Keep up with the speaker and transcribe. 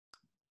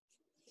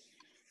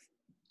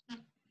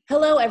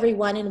Hello,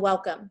 everyone, and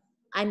welcome.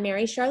 I'm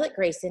Mary Charlotte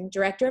Grayson,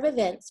 Director of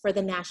Events for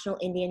the National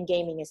Indian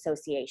Gaming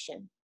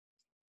Association.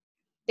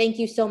 Thank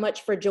you so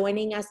much for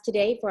joining us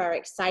today for our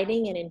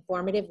exciting and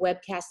informative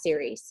webcast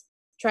series,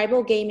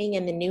 Tribal Gaming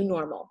and the New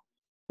Normal,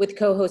 with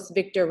co-hosts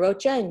Victor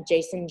Rocha and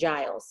Jason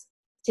Giles.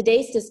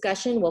 Today's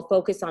discussion will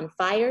focus on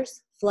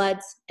fires,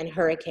 floods, and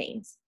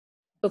hurricanes.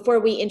 Before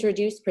we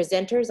introduce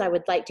presenters, I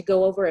would like to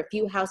go over a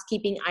few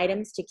housekeeping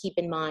items to keep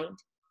in mind.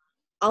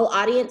 All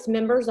audience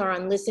members are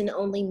on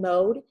listen-only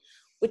mode,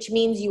 which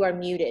means you are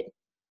muted.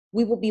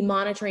 We will be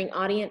monitoring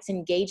audience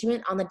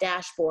engagement on the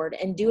dashboard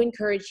and do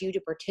encourage you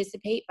to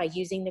participate by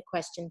using the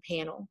question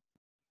panel.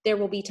 There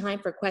will be time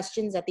for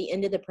questions at the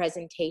end of the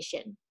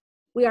presentation.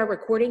 We are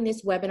recording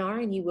this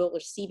webinar and you will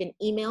receive an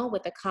email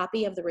with a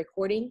copy of the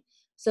recording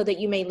so that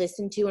you may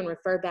listen to and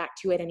refer back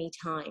to it any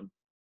time.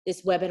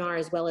 This webinar,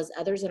 as well as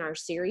others in our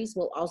series,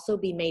 will also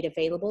be made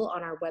available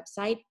on our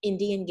website,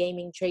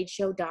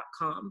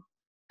 indiangamingtradeshow.com.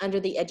 under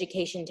the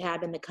Education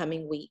tab in the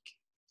coming week.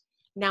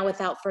 Now,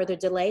 without further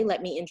delay,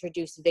 let me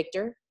introduce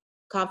Victor,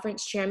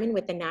 Conference Chairman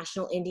with the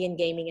National Indian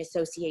Gaming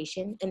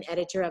Association and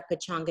editor of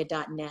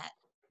Pechanga.net,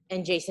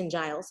 and Jason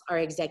Giles, our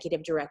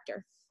Executive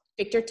Director.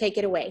 Victor, take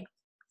it away.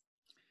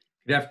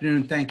 Good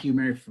afternoon. Thank you,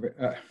 Mary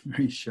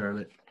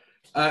Charlotte.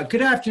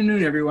 Good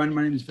afternoon, everyone.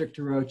 My name is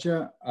Victor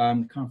Rocha.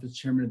 I'm the Conference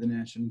Chairman of the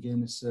National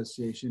Gaming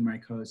Association. My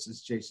co-host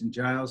is Jason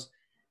Giles.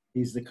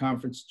 He's the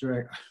Conference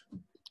Director.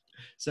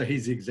 So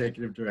he's the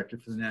Executive Director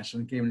for the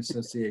National Gaming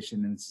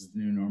Association, and this is the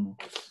new normal.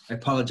 I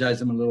apologize,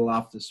 I'm a little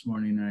off this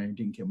morning. I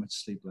didn't get much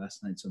sleep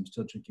last night, so I'm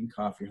still drinking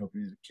coffee,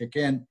 hoping to kick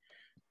in.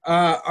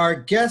 Our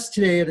guest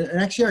today, and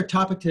actually our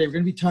topic today, we're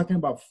going to be talking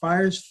about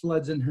fires,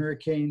 floods, and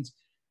hurricanes,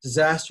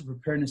 disaster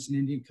preparedness in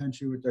Indian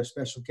country with our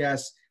special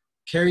guest,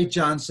 Carrie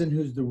Johnson,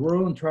 who's the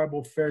Rural and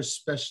Tribal Affairs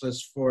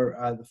Specialist for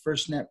the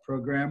FirstNet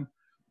program.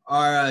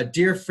 Our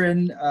dear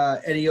friend,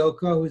 Eddie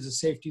Ilko, who's a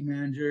Safety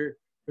Manager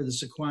for the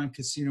Sycuan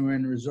Casino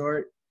and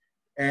Resort.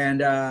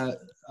 And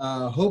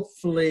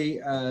hopefully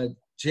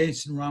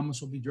Jason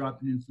Ramos will be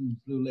dropping in from the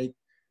Blue Lake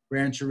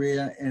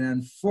Rancheria. And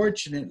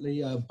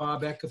unfortunately,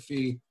 Bob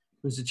Ecoffey,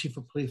 who's the Chief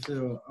of Police for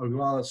the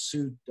Oglala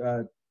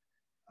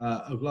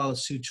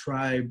Sioux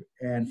tribe,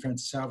 and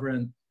Francis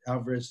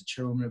Alvarez, the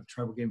Chairwoman of the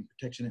Tribal Game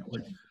Protection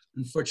Network,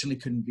 unfortunately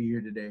couldn't be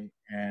here today.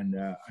 And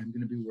I'm going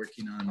to be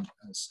working on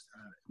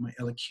my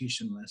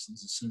elocution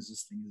lessons as soon as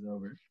this thing is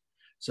over.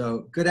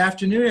 So good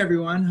afternoon,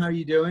 everyone. How are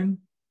you doing?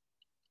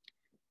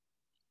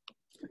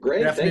 Great.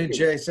 Good afternoon, thank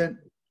you. Jason.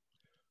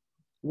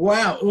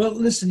 Wow. Well,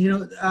 listen,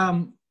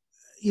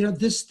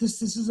 this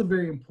is a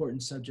very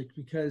important subject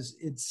because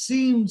it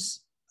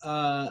seems,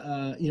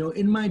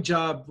 in my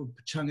job with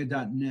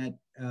Pechanga.net,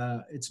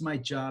 it's my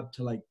job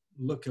to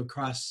look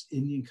across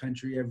Indian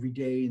country every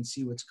day and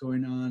see what's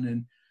going on.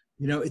 And,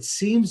 it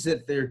seems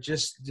that there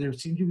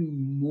seem to be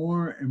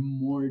more and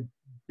more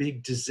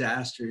big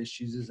disaster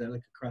issues as I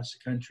look across the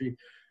country.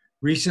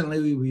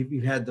 Recently,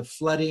 we've had the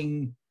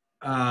flooding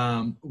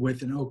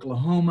in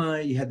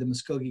Oklahoma. You had the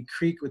Muskogee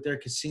Creek with their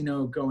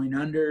casino going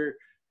under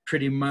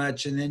pretty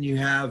much. And then you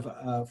have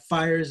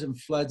fires and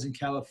floods in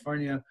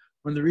California.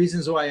 One of the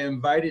reasons why I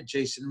invited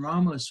Jason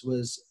Ramos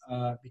was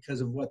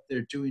because of what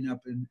they're doing up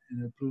in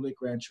the Blue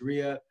Lake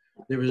Rancheria.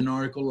 There was an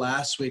article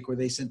last week where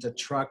they sent a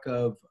truck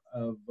of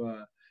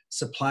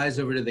supplies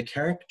over to the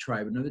Carrie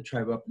tribe, another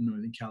tribe up in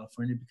Northern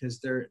California, because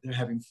they're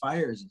having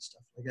fires and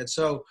stuff like that.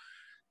 So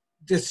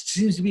there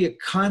seems to be a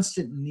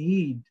constant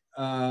need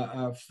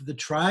for the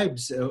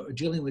tribes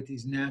dealing with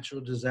these natural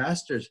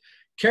disasters.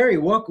 Carrie,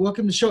 welcome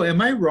to the show. Am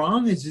I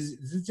wrong? It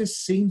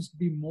just seems to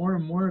be more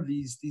and more of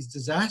these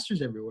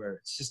disasters everywhere.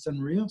 It's just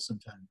unreal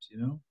sometimes,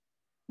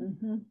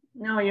 Mm-hmm.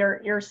 No,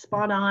 you're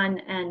spot on.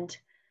 And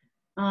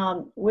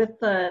with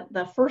the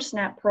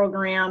FirstNet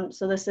program,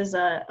 so this is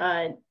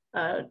a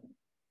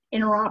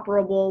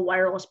interoperable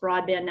wireless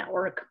broadband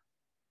network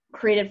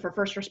created for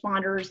first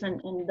responders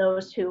and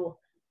those who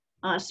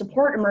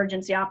support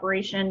emergency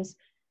operations.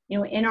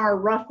 In our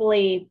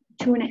roughly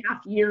 2.5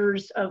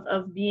 years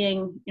of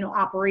being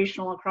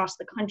operational across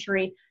the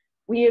country,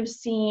 we have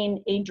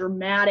seen a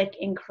dramatic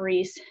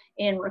increase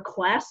in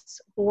requests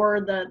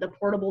for the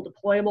portable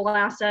deployable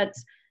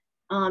assets.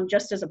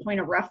 Just as a point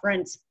of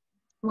reference,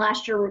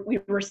 last year we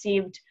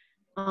received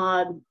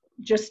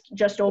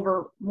just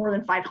over more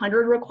than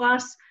 500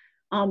 requests.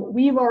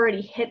 We've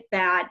already hit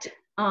that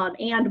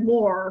and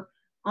more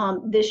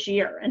this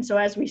year. And so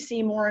as we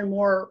see more and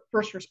more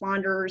first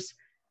responders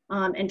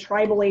and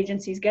tribal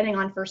agencies getting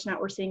on FirstNet,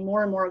 we're seeing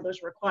more and more of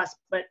those requests.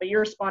 But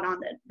you're spot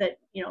on that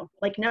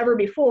like never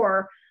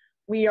before,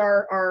 we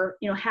are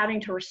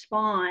having to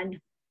respond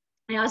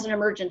as an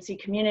emergency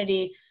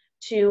community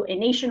to a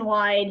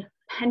nationwide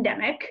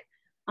pandemic.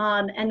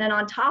 And then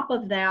on top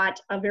of that,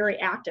 a very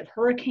active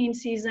hurricane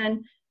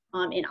season.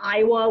 In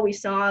Iowa, we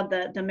saw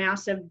the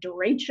massive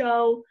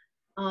derecho.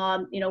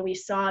 We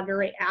saw a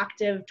very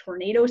active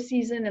tornado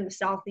season in the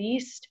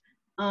southeast.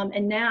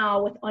 and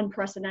now with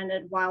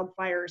unprecedented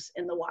wildfires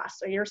in the West.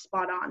 So you're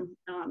spot on.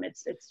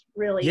 It's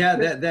really, yeah,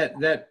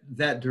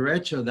 that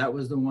derecho, that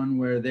was the one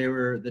where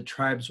the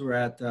tribes were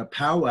at the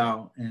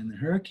powwow and the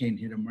hurricane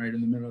hit them right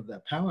in the middle of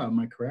that powwow. Am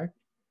I correct?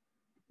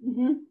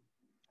 mm-hmm.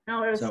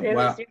 No, it was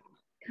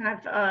kind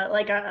of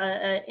like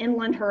a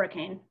inland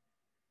hurricane.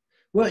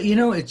 Well, you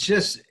know, it's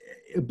just,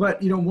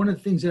 but, you know, one of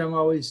the things that I'm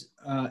always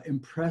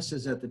impressed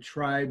is that the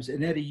tribes,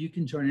 and Eddie, you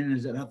can join in,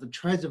 is that how the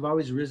tribes have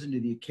always risen to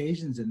the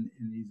occasions in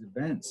these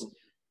events,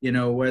 you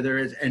know, whether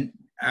it's, and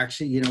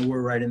actually, you know,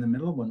 we're right in the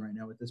middle of one right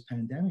now with this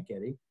pandemic,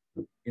 Eddie,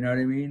 you know what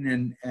I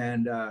mean?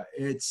 And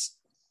it's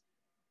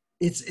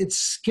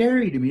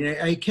scary to me.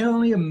 I can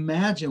only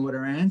imagine what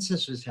our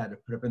ancestors had to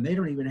put up, and they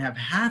don't even have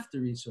half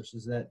the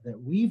resources that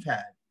we've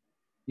had,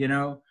 you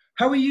know?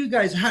 How are you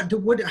guys? How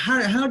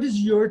does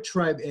your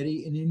tribe,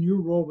 Eddie, and in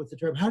your role with the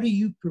tribe, how do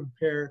you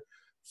prepare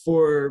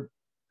for,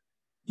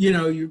 you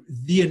know,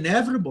 the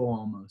inevitable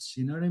almost?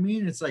 You know what I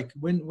mean? It's like,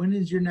 when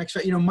is your next?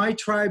 You know, my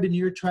tribe and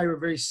your tribe are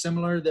very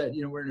similar. That,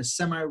 you know, we're in a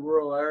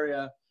semi-rural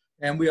area,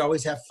 and we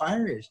always have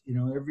fires. You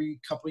know, every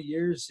couple of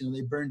years, you know,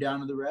 they burn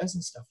down to the res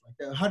and stuff like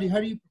that. How do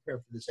you prepare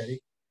for this,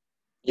 Eddie?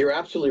 You're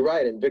absolutely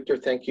right. And Victor,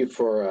 thank you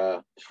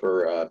for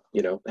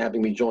you know,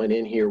 having me join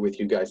in here with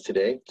you guys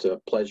today. It's a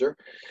pleasure.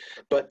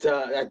 But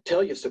I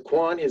tell you,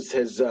 Sycuan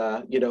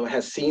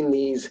has seen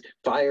these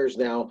fires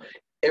now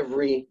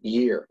every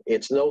year.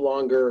 It's no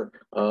longer,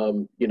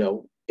 you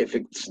know, if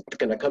it's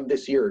going to come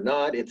this year or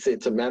not.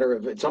 It's a matter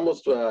of, it's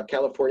almost,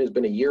 California's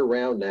been a year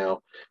round now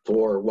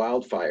for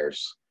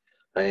wildfires.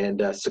 And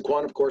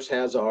Sycuan, of course,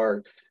 has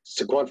our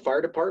Sycuan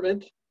Fire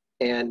Department,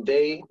 and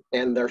their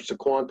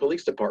Sycuan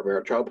Police Department,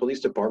 our Tribal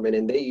Police Department,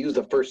 and they use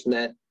the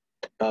FirstNet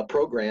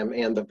program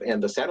and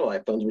the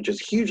satellite phones, which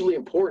is hugely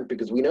important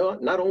because we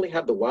not only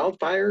have the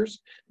wildfires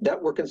that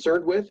we're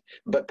concerned with,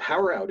 but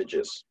power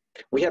outages.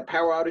 We had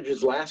power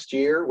outages last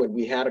year when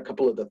we had a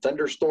couple of the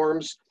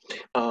thunderstorms.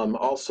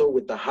 Also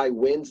with the high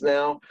winds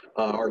now,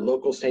 our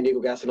local San Diego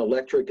Gas and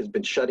Electric has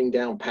been shutting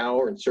down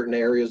power in certain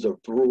areas of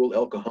rural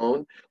El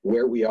Cajon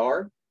where we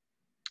are.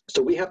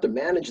 So we have to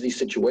manage these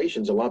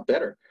situations a lot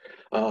better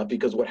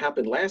because what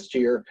happened last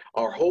year,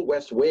 our whole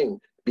West Wing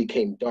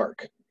became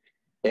dark.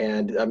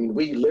 And I mean,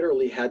 we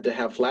literally had to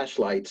have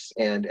flashlights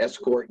and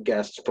escort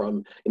guests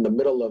from in the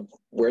middle of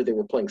where they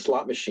were playing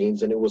slot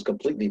machines, and it was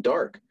completely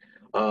dark.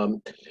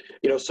 You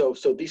know, so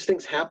these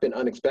things happen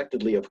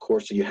unexpectedly, of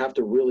course, so you have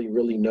to really,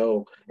 really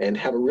know and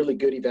have a really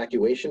good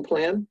evacuation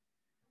plan.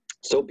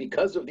 So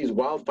because of these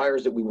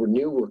wildfires that we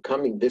knew were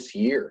coming this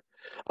year,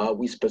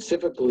 we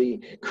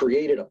specifically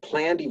created a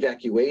planned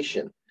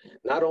evacuation,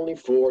 not only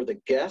for the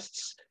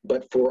guests,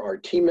 but for our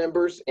team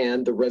members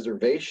and the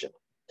reservation.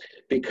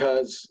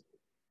 Because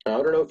I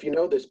don't know if you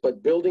know this,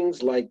 but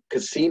buildings like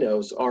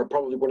casinos are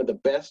probably one of the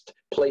best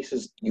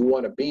places you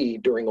want to be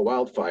during a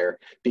wildfire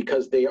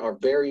because they are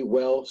very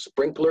well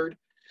sprinklered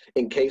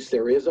in case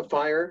there is a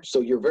fire.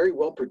 So you're very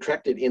well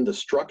protected in the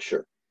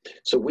structure.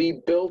 So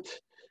we built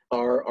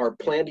our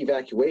planned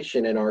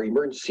evacuation and our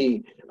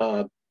emergency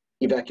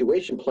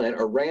evacuation plan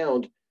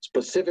around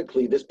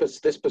specifically this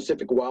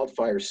specific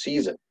wildfire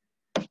season.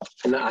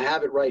 And I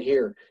have it right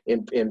here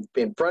in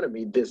front of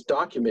me, this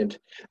document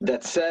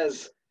that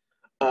says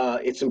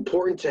it's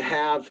important to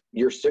have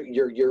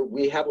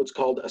we have what's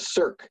called a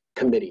CERC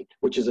committee,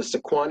 which is a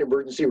Sycuan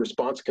Emergency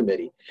Response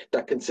Committee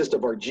that consists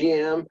of our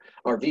GM,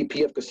 our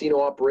VP of Casino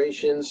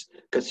Operations,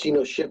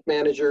 Casino Shift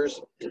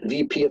Managers,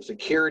 VP of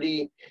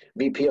Security,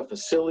 VP of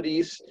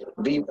Facilities,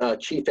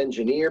 Chief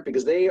Engineer,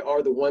 because they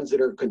are the ones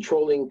that are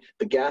controlling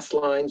the gas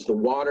lines, the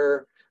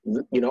water,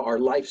 you know, our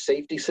life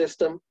safety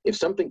system. If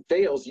something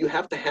fails, you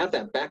have to have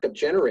that backup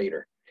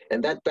generator,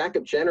 and that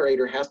backup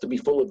generator has to be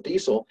full of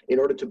diesel in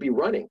order to be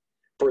running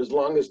for as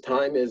long as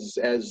time as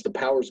the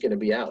power is going to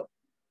be out.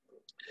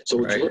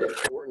 So it's really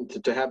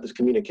important to have this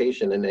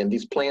communication and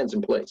these plans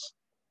in place.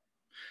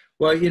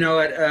 Well, you know,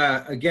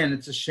 again,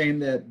 it's a shame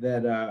that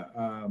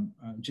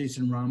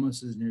Jason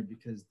Ramos isn't here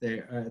because they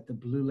at the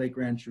Blue Lake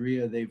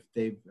Rancheria,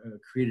 they've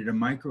created a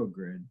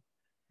microgrid,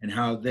 and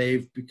how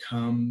they've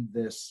become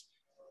this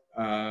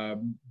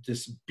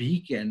this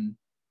beacon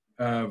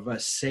of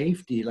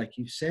safety, like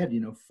you said, you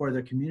know, for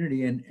the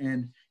community.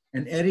 And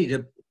Eddie,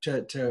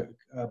 to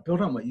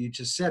build on what you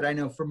just said, I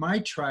know for my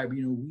tribe,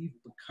 you know, we've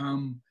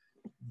become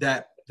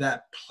that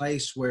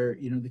place where,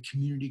 you know, the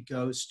community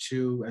goes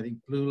to. I think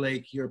Blue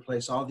Lake, your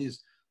place, all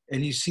these,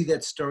 and you see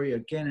that story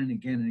again and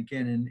again and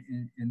again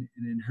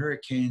in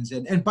hurricanes.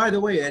 And by the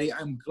way, Eddie,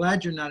 I'm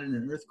glad you're not in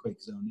an earthquake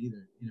zone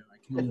either. You know, I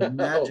can only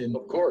imagine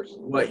of course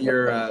what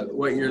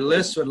your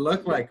list would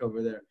look like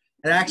over there.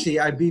 And actually,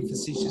 I'd be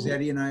facetious.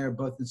 Eddie and I are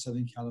both in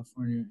Southern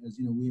California, as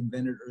you know, we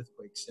invented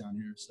earthquakes down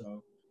here.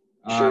 So,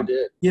 sure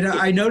did. You know,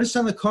 I noticed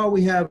on the call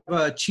we have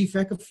Chief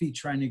Ecoffey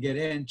trying to get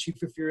in.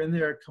 Chief, if you're in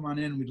there, come on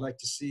in. We'd like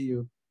to see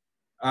you.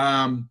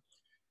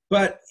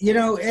 But, you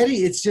know,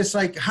 Eddie, it's just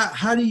like,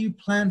 how do you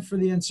plan for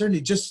the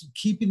uncertainty? Just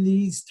keeping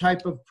these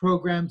type of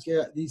programs,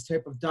 these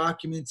type of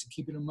documents, and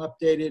keeping them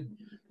updated,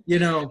 you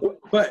know.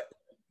 But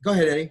go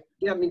ahead, Eddie.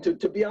 Yeah, I mean,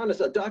 to be honest,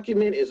 a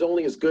document is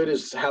only as good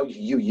as how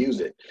you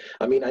use it.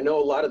 I mean, I know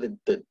a lot of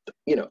the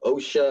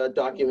OSHA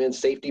documents,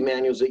 safety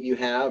manuals that you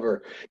have,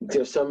 or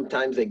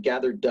sometimes they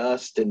gather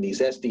dust and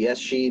these SDS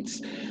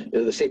sheets,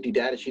 the safety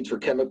data sheets for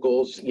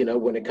chemicals,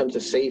 when it comes to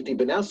safety.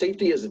 But now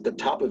safety is at the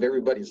top of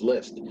everybody's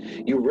list.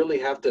 You really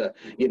have to,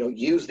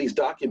 use these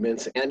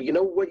documents. And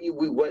what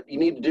you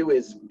need to do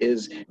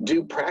is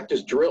do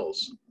practice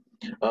drills.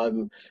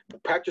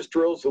 Practice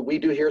drills that we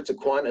do here at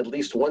Sycuan at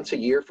least once a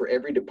year for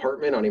every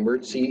department on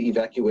emergency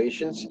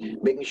evacuations,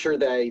 making sure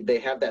that they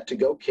have that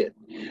to-go kit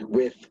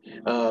with,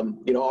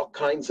 all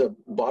kinds of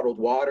bottled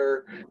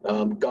water,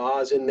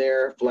 gauze in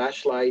there,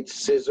 flashlights,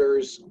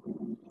 scissors,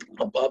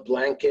 a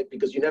blanket,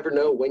 because you never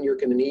know when you're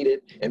going to need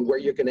it and where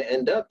you're going to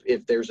end up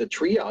if there's a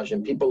triage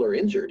and people are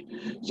injured.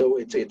 So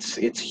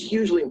it's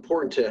hugely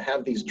important to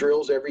have these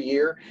drills every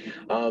year,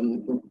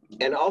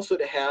 and also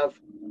to have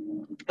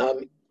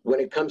when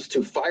it comes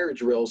to fire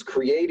drills,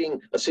 creating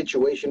a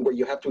situation where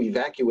you have to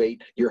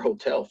evacuate your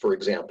hotel, for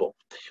example.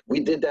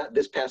 We did that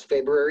this past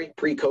February,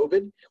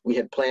 pre-COVID. We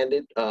had planned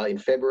it in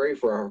February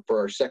for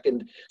our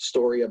second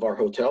story of our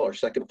hotel, our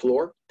second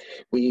floor.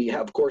 We,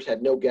 of course,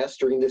 had no guests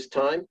during this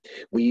time.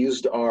 We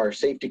used our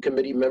safety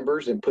committee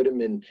members and put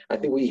them in, I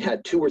think we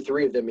had 2 or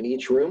 3 of them in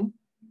each room,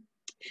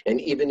 and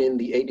even in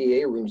the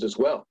ADA rooms as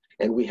well.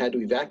 And we had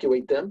to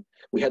evacuate them.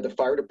 We had the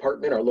fire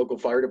department, our local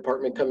fire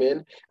department, come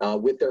in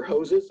with their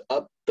hoses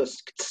up the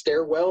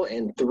stairwell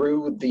and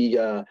through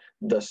the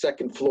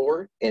second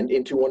floor and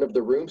into one of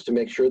the rooms to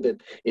make sure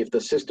that if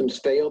the systems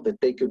failed, that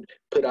they could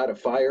put out a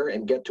fire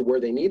and get to where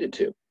they needed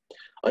to.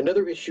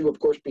 Another issue, of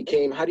course,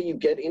 became how do you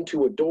get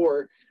into a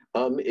door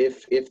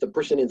if the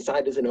person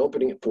inside isn't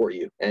opening it for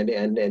you, and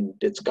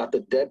it's got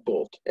the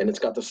deadbolt and it's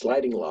got the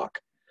sliding lock.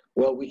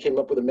 Well, we came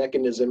up with a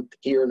mechanism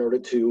here in order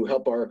to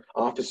help our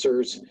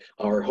officers,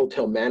 our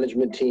hotel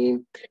management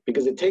team,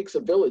 because it takes a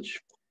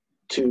village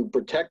to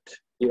protect,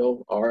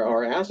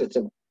 our assets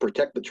and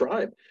protect the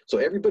tribe. So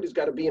everybody's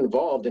got to be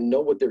involved and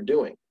know what they're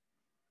doing.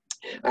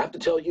 I have to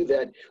tell you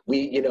that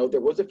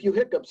there was a few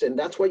hiccups, and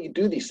that's why you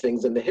do these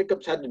things. And the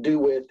hiccups had to do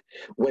with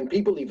when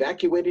people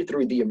evacuated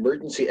through the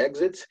emergency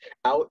exits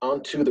out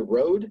onto the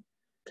road.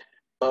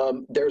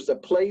 There's a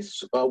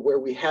place where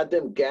we had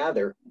them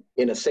gather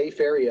in a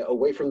safe area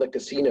away from the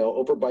casino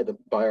over by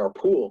our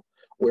pool,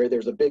 where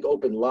there's a big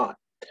open lot.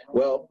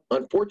 Well,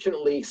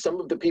 unfortunately, some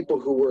of the people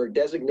who were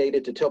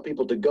designated to tell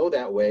people to go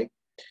that way,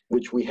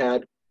 which we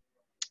had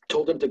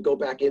told them to go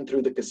back in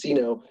through the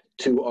casino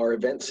to our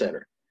event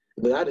center.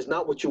 That is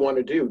not what you want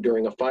to do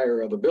during a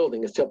fire of a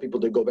building, is tell people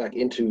to go back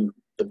into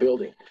the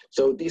building.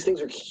 So these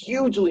things are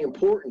hugely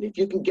important. If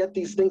you can get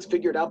these things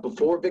figured out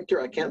before,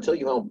 Victor, I can't tell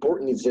you how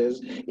important this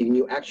is, and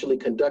you actually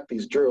conduct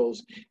these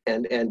drills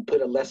and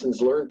put a lessons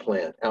learned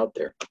plan out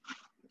there.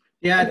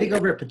 Yeah, I think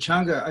over at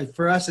Pechanga,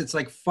 for us, it's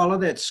like follow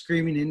that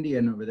screaming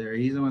Indian over there.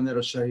 He's the one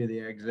that'll show you the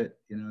exit.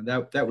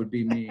 That would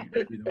be me.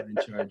 I'd be the one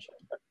in charge.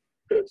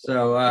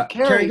 So,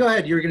 Carrie, go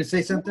ahead. You were going to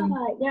say something?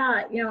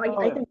 Yeah,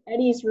 I think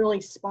Eddie's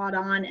really spot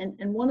on.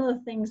 And one of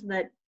the things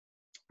that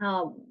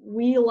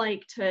we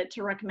like to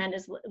recommend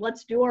is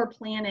let's do our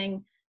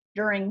planning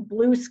during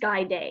blue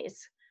sky days.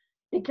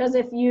 Because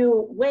if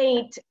you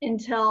wait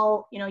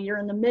until, you're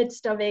in the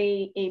midst of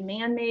a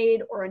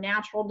man-made or a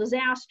natural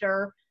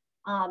disaster,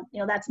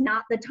 that's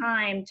not the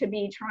time to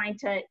be trying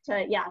to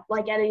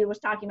like Eddie was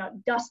talking about,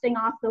 dusting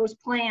off those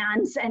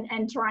plans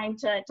and trying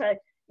to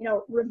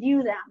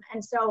review them.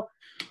 And so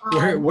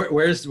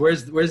where's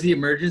the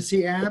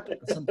emergency app?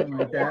 Something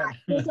like that.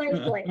 Yeah,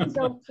 precisely.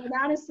 So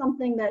that is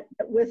something that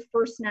with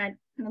FirstNet,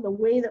 kind of the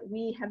way that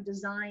we have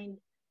designed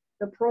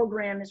the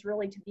program is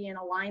really to be in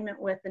alignment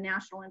with the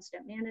National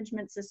Incident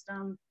Management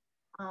System,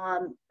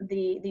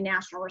 the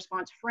National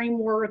Response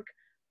Framework,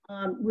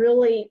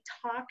 really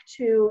talk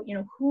to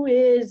who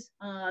is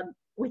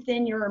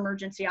within your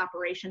emergency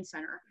operations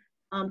center,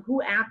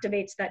 who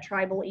activates that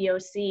tribal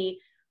EOC.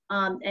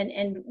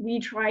 And we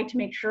try to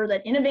make sure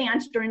that in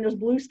advance during those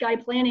blue sky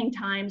planning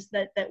times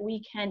that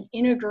we can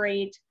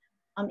integrate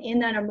in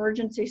that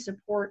emergency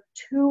support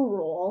 2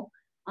 role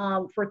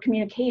for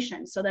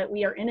communication, so that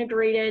we are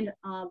integrated,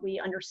 we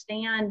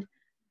understand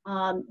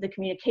the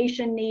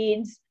communication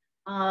needs.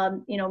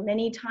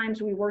 Many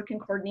times we work in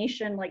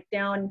coordination, like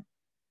down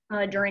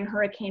during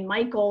Hurricane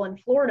Michael in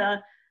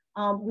Florida,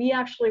 we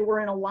actually were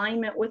in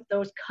alignment with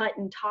those cut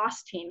and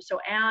toss teams. So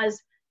as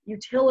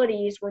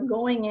utilities were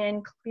going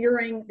in,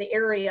 clearing the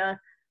area,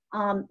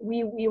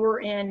 we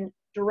were in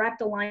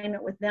direct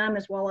alignment with them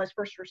as well as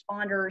first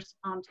responders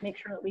to make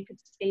sure that we could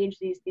stage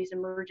these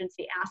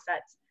emergency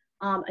assets.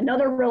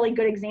 Another really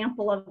good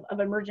example of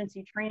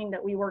emergency training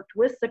that we worked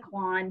with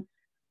Sycuan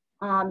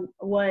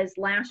was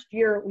last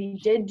year. We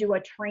did do a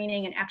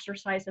training and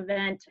exercise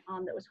event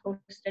that was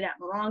hosted at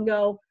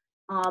Morongo,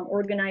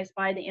 organized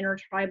by the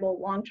Intertribal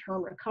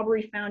Long-Term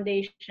Recovery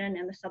Foundation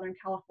and the Southern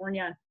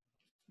California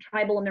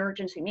Tribal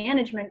Emergency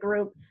Management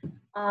Group.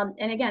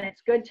 And again,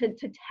 it's good to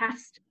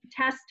test,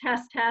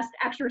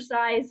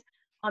 exercise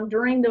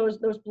during those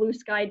blue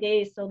sky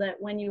days, so that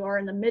when you are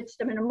in the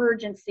midst of an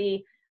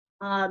emergency,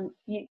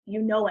 you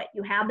know it.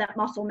 You have that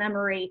muscle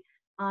memory.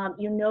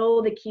 You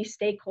know the key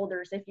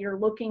stakeholders. If you're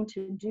looking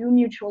to do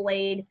mutual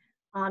aid,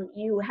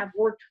 you have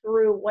worked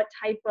through what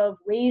type of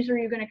ways are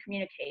you going to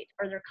communicate?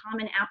 Are there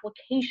common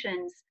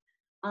applications,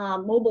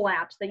 mobile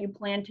apps that you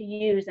plan to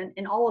use?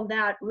 And all of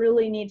that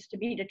really needs to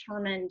be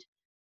determined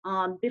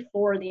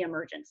before the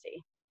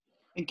emergency.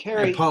 And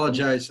Carrie, I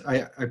apologize.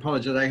 I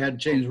apologize. I had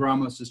James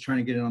Ramos is trying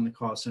to get in on the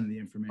call, send the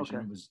information.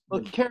 Okay. It was,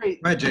 well,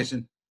 Carrie. Go ahead,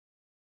 Jason.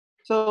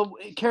 So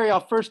Carrie, I'll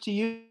first to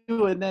you,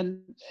 and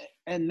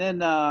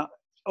then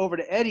over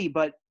to Eddie.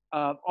 But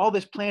all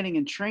this planning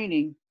and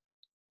training,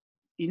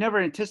 you never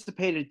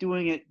anticipated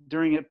doing it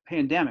during a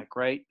pandemic,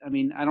 right? I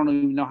mean, I don't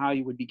even know how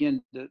you would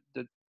begin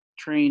to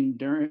train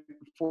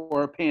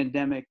for a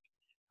pandemic,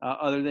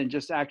 other than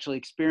just actually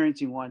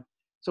experiencing one.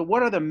 So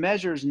what are the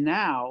measures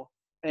now,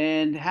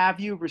 and have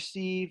you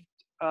received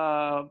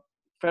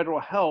federal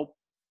help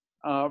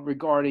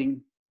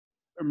regarding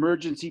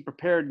emergency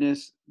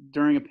preparedness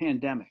during a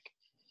pandemic?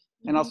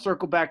 And I'll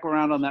circle back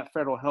around on that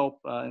federal help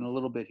in a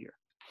little bit here.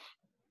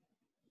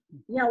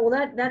 Yeah,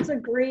 well, that's a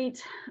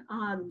great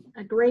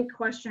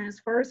question. As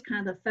far as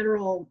kind of the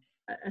federal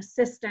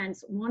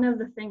assistance, one of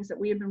the things that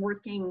we have been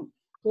working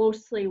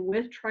closely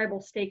with tribal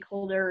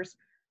stakeholders,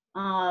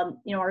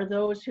 are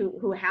those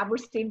who have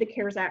received the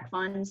CARES Act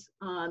funds,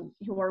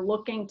 who are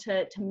looking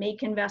to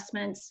make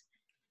investments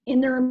in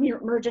their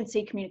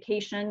emergency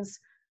communications,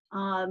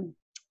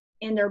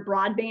 in their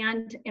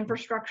broadband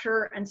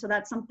infrastructure. And so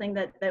that's something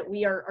that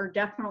we are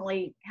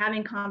definitely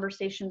having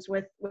conversations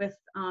with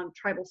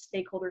tribal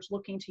stakeholders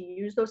looking to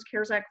use those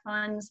CARES Act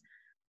funds.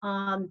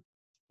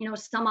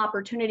 Some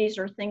opportunities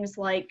are things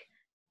like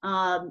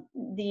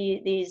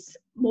these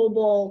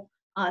mobile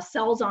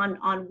cells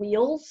on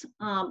wheels.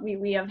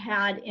 We have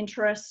had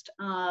interest,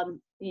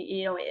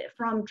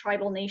 from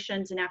tribal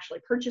nations in actually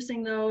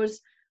purchasing those,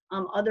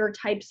 other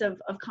types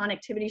of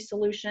connectivity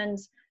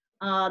solutions.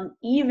 So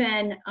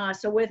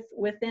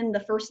within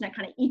the FirstNet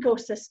kind of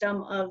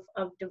ecosystem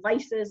of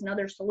devices and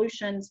other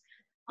solutions,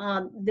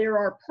 there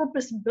are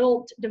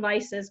purpose-built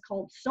devices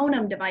called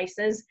Sonam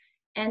devices,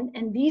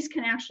 and these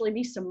can actually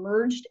be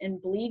submerged in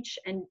bleach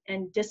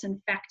and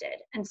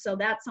disinfected. And so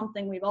that's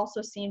something we've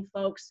also seen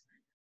folks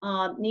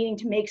needing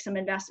to make some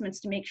investments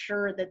to make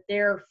sure that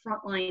their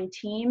frontline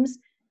teams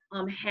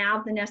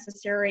have the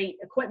necessary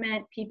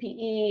equipment,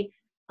 PPE,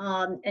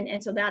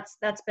 and so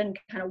that's been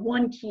kind of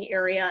one key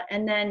area.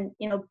 And then,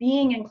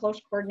 being in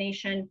close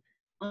coordination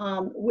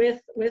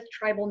with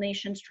tribal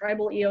nations,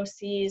 tribal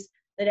EOCs,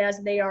 that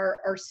as they are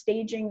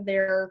staging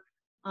their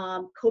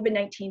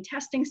COVID-19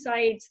 testing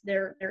sites,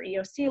 their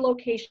EOC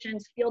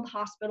locations, field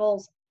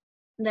hospitals,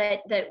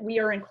 that we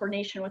are in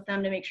coordination with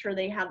them to make sure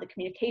they have the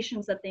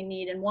communications that they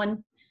need. And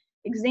one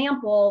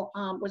example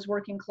was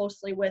working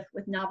closely with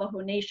Navajo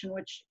Nation,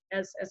 which,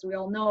 as we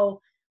all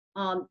know,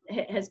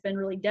 has been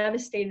really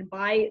devastated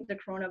by the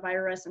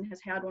coronavirus and has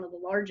had one of the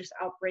largest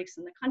outbreaks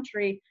in the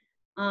country.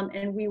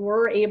 And we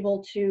were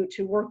able to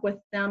work with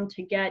them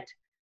to get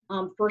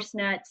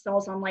FirstNet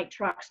cells on light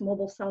trucks,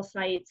 mobile cell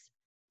sites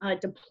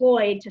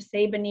deployed to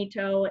Say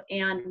Benito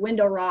and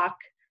Window Rock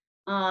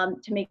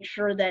to make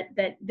sure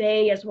that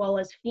they, as well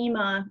as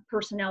FEMA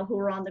personnel who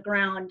were on the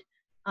ground,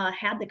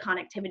 had the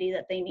connectivity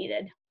that they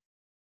needed.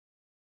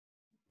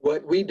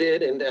 What we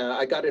did, and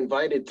I got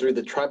invited through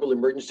the Tribal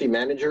Emergency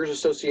Managers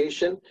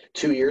Association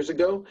 2 years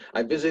ago.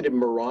 I visited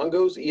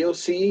Morongo's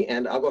EOC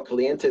and Agua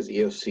Caliente's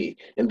EOC,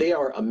 and they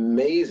are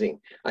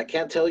amazing. I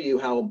can't tell you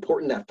how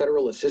important that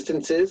federal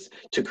assistance is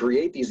to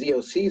create these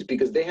EOCs,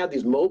 because they had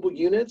these mobile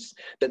units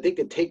that they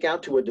could take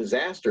out to a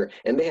disaster,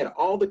 and they had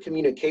all the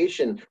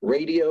communication,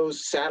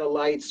 radios,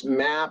 satellites,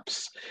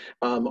 maps,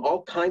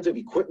 all kinds of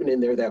equipment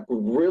in there that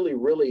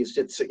really,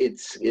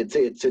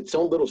 it's its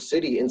own little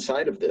city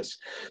inside of this.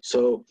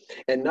 So.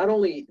 And not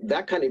only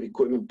that kind of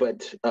equipment,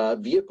 but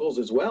vehicles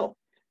as well,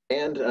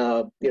 and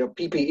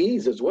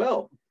PPEs as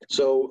well.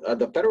 So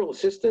the federal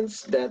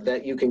assistance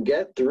that you can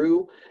get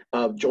through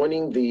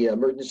joining the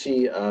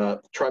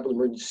Tribal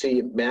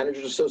Emergency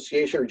Managers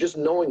Association, or just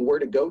knowing where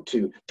to go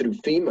to through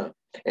FEMA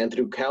and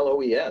through Cal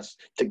OES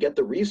to get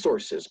the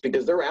resources,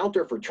 because they're out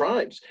there for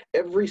tribes.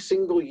 Every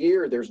single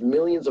year, there's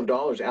millions of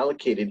dollars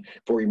allocated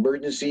for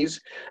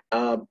emergencies.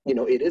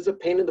 It is a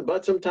pain in the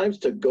butt sometimes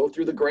to go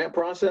through the grant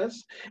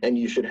process, and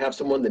you should have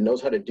someone that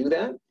knows how to do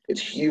that. It's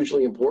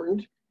hugely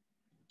important.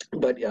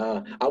 But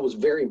I was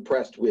very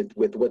impressed with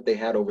what they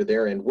had over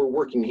there, and we're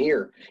working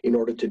here in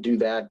order to do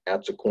that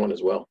at Sycuan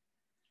as well.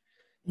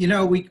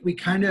 We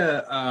kind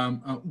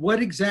of,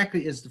 what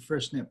exactly is the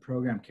FirstNet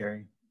program,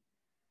 Carrie?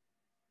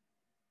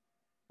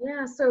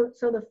 Yeah, so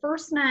the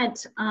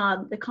FirstNet,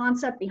 the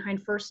concept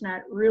behind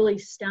FirstNet really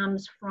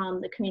stems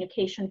from the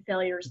communication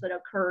failures that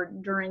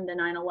occurred during the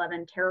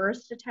 9/11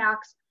 terrorist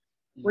attacks,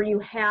 where you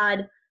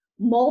had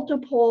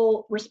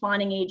multiple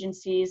responding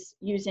agencies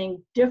using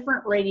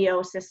different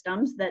radio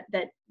systems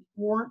that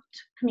weren't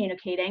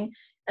communicating,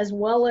 as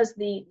well as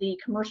the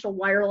commercial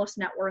wireless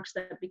networks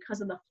that, because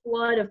of the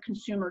flood of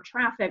consumer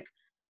traffic,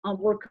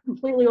 were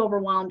completely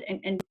overwhelmed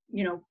and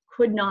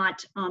could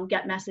not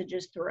get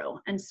messages through.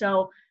 And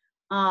so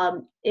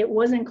It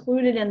was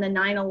included in the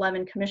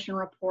 9/11 Commission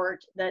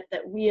report that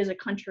we as a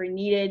country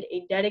needed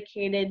a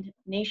dedicated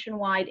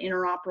nationwide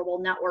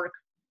interoperable network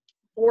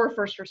for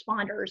first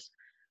responders.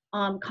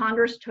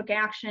 Congress took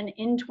action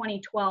in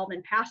 2012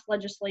 and passed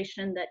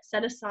legislation that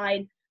set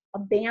aside a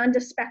band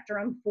of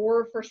spectrum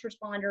for first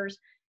responders,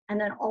 and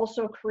then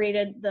also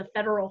created the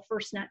federal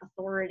FirstNet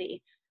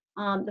Authority.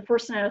 The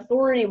FirstNet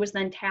Authority was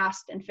then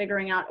tasked in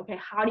figuring out, okay,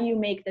 how do you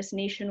make this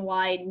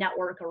nationwide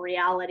network a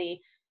reality?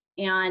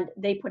 And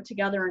they put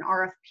together an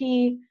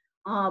RFP.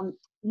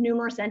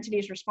 Numerous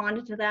entities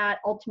responded to that.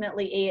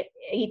 Ultimately,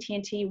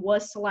 AT&T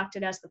was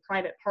selected as the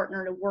private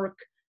partner to work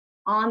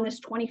on this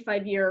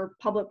 25-year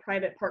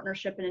public-private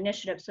partnership and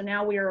initiative. So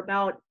now we are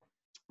about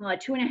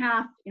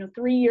 2.5,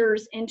 3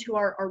 years into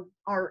our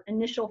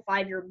initial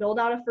 5-year build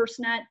out of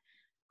FirstNet,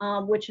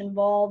 which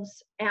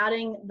involves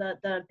adding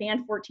the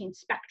band 14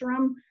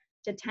 spectrum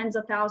to tens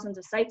of thousands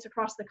of sites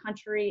across the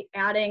country,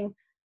 adding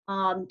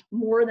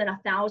more than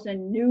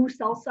 1,000 new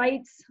cell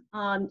sites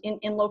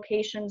in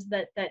locations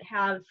that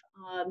have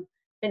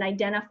been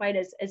identified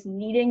as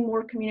needing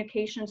more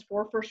communications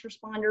for first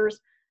responders.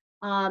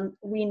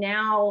 We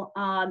now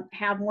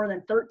have more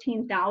than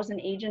 13,000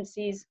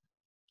 agencies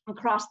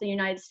across the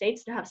United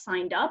States to have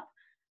signed up.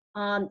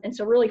 And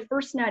so really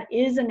FirstNet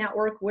is a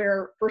network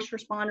where first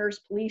responders,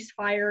 police,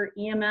 fire,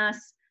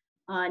 EMS,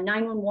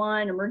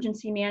 911,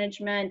 emergency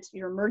management,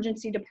 your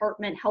emergency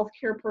department,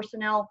 healthcare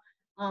personnel,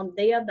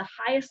 they have the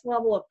highest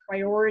level of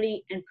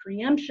priority and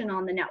preemption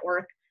on the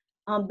network.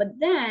 But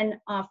then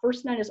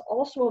FirstNet is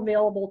also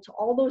available to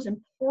all those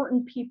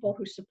important people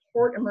who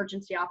support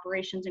emergency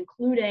operations,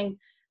 including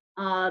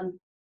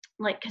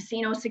like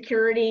casino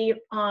security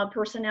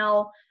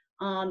personnel,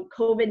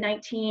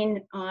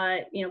 COVID-19,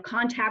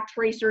 contact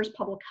tracers,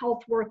 public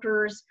health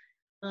workers,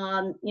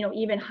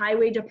 even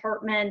highway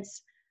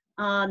departments.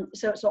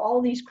 So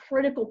all these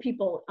critical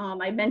people,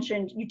 I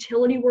mentioned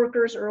utility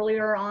workers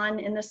earlier on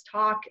in this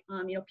talk,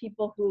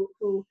 people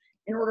who,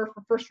 in order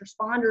for first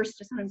responders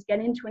to sometimes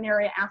get into an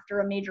area after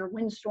a major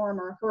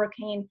windstorm or a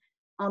hurricane,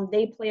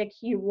 they play a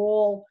key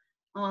role.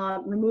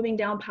 Removing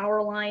down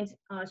power lines,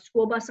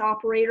 school bus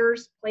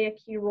operators play a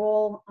key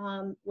role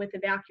with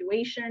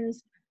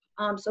evacuations.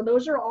 So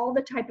those are all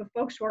the type of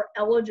folks who are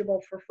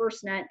eligible for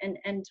FirstNet,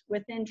 and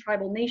within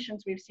tribal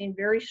nations, we've seen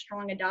very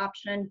strong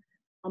adoption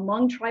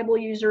among tribal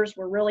users.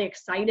 We're really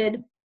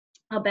excited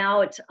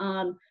about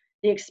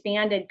the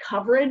expanded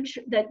coverage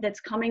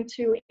that's coming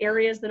to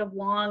areas that have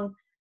long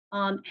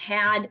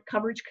had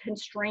coverage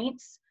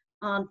constraints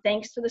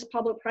thanks to this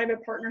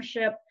public-private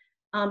partnership.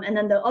 And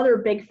then the other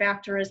big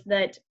factor is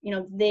that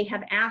they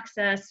have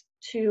access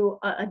to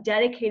a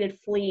dedicated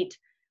fleet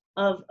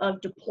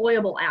of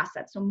deployable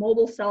assets, so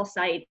mobile cell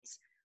sites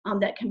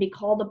that can be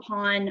called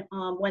upon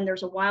when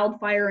there's a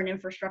wildfire and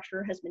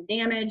infrastructure has been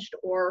damaged,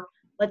 or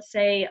let's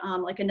say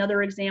like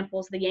another example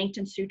is the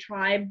Yankton Sioux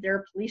tribe.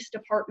 Their police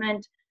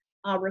department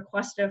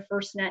requested a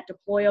FirstNet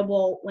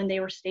deployable when they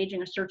were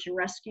staging a search and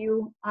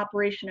rescue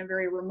operation, a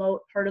very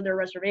remote part of their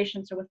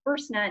reservation. So with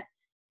FirstNet,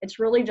 it's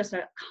really just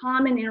a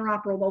common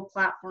interoperable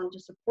platform to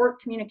support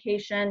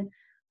communication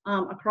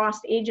across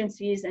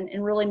agencies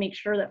and really make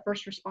sure that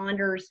first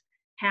responders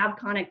have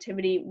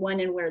connectivity when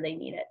and where they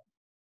need it.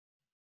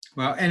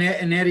 Well,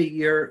 and Eddie,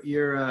 your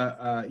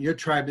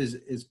tribe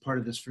is part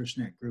of this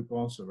FirstNet group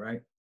also,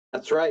 right?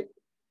 That's right.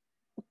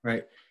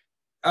 Right.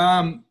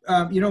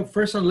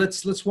 First on,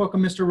 let's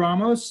welcome Mr.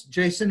 Ramos.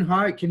 Jason,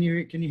 hi. Can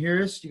you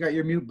hear us? You got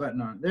your mute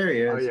button on. There he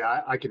is. Oh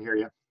yeah, I can hear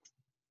you.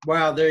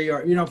 Wow, there you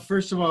are.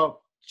 First of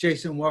all,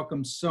 Jason,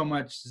 welcome so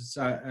much. This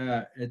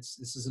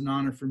is an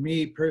honor for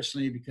me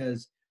personally,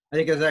 because I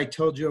think, as I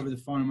told you over the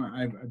phone,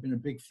 I've been a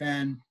big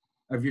fan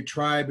of your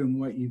tribe and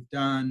what you've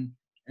done,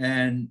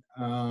 and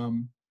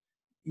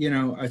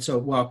so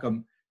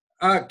welcome.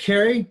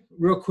 Carrie,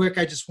 real quick,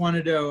 I just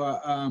wanted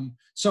to.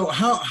 So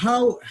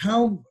how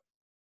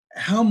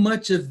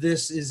much of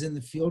this is in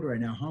the field right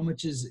now? How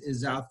much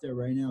is out there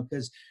right now?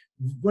 Because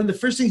one of the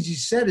first things you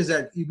said is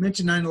that you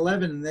mentioned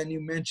 9/11, and then you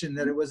mentioned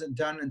that it wasn't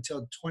done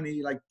until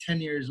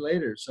 10 years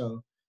later. So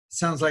it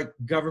sounds like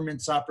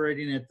government's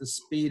operating at the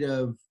speed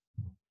of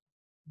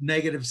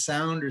negative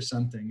sound or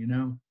something,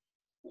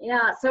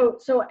 Yeah,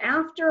 so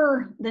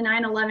after the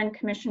 9/11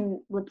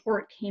 Commission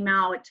report came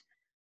out,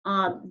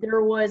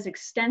 there was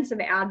extensive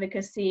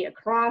advocacy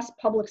across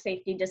public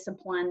safety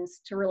disciplines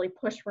to really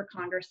push for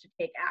Congress to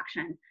take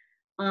action.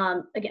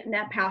 Again,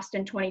 that passed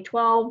in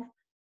 2012.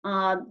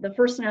 The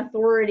FirstNet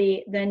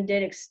Authority then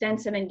did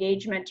extensive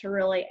engagement to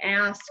really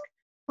ask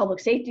public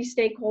safety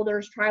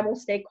stakeholders, tribal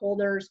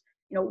stakeholders,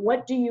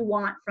 what do you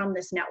want from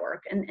this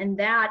network? And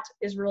that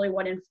is really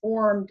what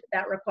informed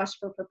that request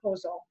for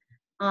proposal.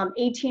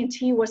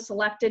 AT&T was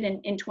selected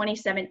in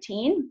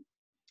 2017.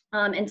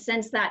 And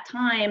since that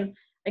time,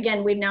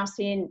 again, we've now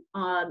seen,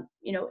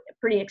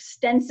 pretty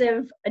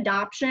extensive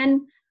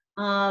adoption,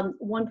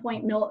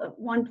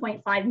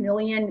 1.5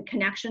 million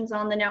connections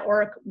on the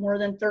network, more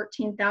than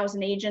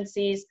 13,000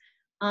 agencies.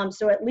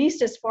 So at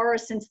least as far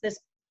as since this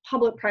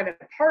public-private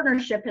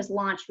partnership has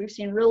launched, we've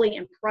seen really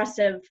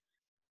impressive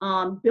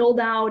build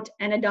out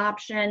and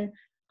adoption.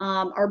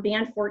 Our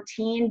Band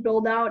 14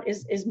 build out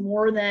is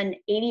more than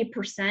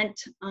 80%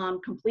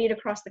 complete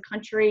across the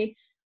country.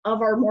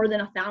 Of our more than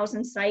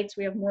 1,000 sites,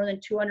 we have more than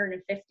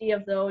 250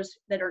 of those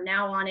that are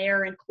now on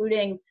air,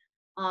 including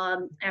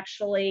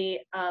actually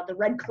the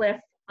Red Cliff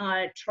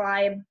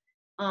tribe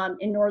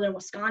in northern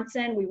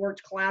Wisconsin. We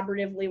worked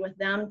collaboratively with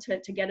them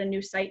to get a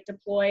new site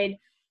deployed.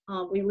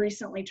 We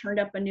recently turned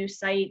up a new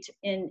site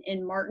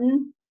in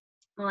Martin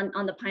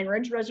on the Pine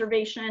Ridge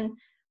Reservation.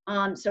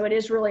 So it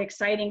is really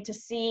exciting to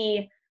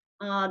see,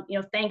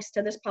 thanks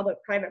to this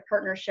public-private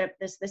partnership,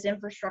 this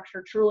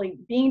infrastructure truly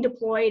being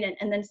deployed,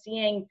 and then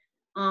seeing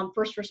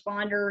first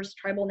responders,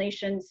 tribal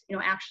nations,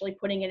 actually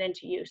putting it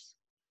into use.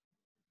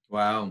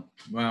 Wow.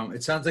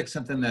 It sounds like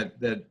something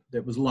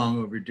that was long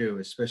overdue,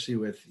 especially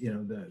with,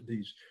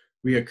 these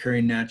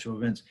reoccurring natural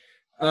events.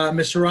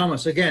 Mr.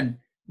 Ramos, again,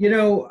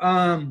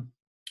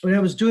 when I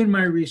was doing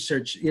my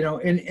research,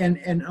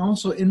 and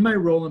also in my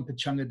role in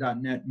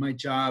Pechanga.net, my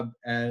job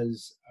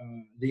as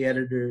the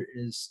editor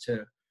is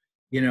to,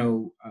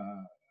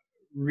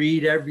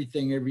 read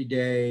everything every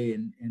day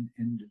and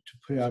to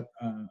put out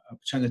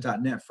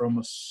Pechanga.net for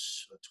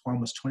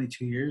almost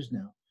 22 years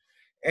now.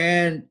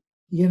 And,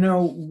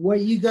 what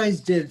you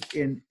guys did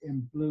in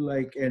Blue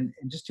Lake and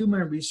just do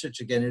my research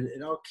again,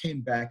 it all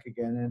came back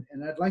again.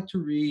 And I'd like to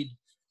read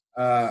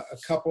a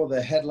couple of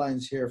the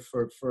headlines here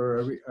for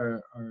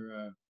our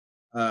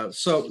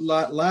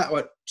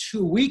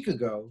 2 weeks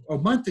ago, or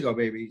a month ago,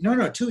 maybe.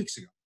 No, 2 weeks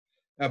ago.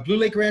 Blue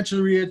Lake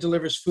Rancheria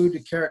delivers food to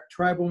Carrick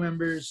tribal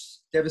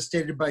members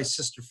devastated by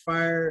sister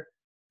fire.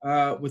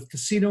 With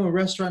casino and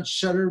restaurants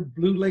shuttered,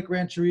 Blue Lake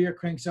Rancheria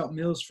cranks out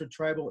meals for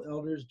tribal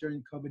elders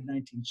during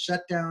COVID-19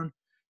 shutdown.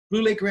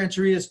 Blue Lake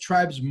Rancheria's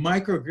tribe's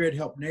microgrid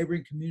helped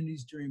neighboring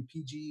communities during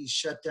PGE's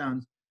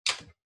shutdown.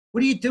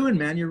 What are you doing,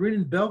 man? You're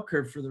running the bell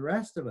curve for the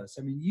rest of us.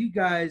 I mean, you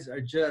guys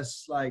are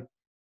just like,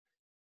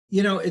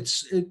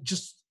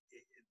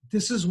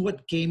 this is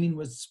what gaming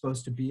was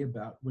supposed to be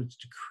about, was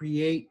to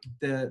create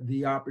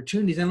the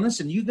opportunities. And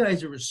listen, you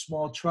guys are a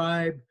small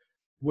tribe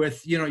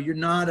with, you're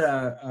not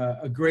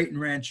a Great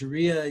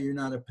Rancheria, you're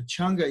not a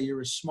Pechanga,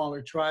 you're a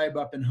smaller tribe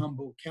up in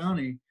Humboldt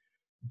County.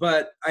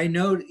 But I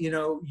know,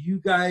 you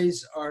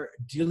guys are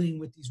dealing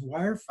with these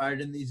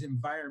wildfires and these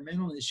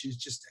environmental issues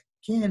just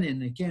again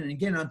and again and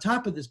again on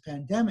top of this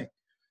pandemic.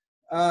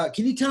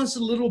 Can you tell us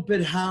a little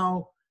bit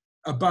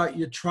about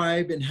your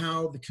tribe and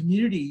how the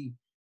community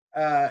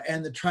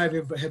and the tribe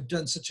have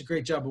done such a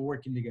great job of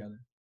working together?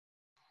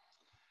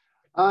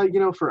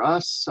 For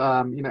us,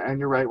 and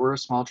you're right, we're a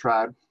small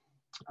tribe,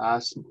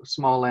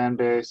 small land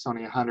base,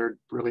 only 100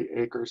 really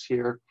acres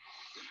here.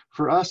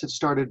 For us, it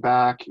started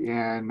back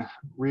in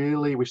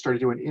we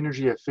started doing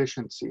energy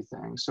efficiency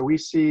things. So we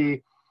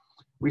see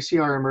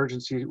our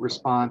emergency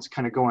response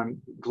kind of going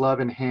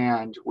glove in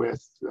hand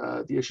with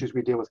the issues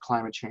we deal with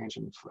climate change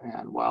and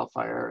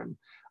wildfire and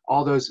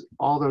all those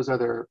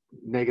other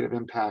negative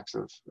impacts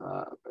of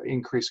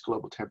increased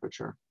global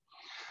temperature.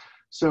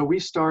 So we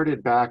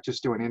started back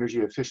just doing energy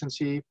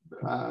efficiency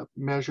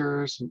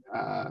measures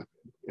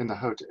in the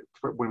hotel.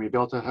 When we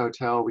built a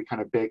hotel, we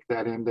kind of baked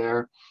that in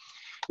there.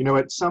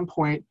 At some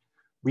point,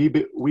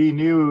 we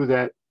knew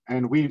that,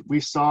 and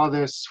we saw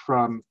this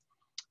from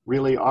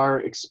really our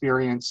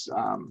experience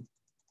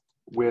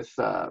with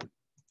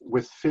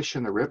fish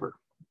in the river,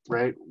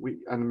 right?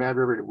 On the Mad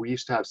River, we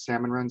used to have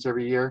salmon runs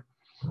every year.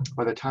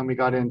 By the time we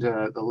got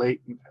into the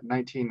late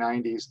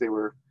 1990s, they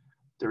were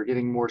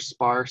getting more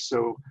sparse.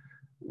 So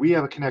we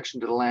have a connection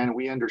to the land, and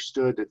we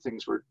understood that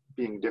things were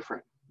being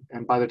different.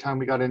 And by the time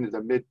we got into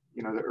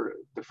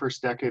the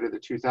first decade of the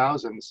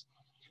 2000s,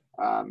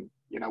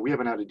 we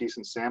haven't had a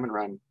decent salmon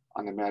run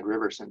on the Mad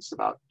River since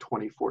about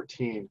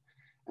 2014,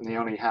 and they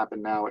only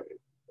happen now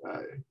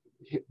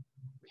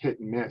hit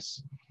and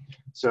miss.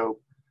 So,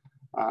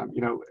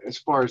 as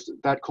far as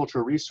that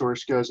cultural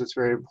resource goes, it's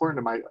very important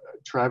to my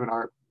tribe and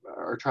our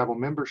tribal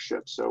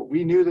membership. So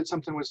we knew that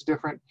something was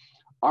different.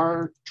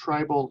 Our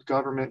tribal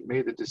government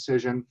made the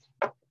decision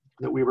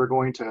that we were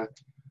going to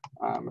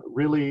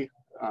really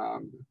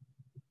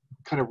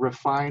kind of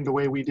refine the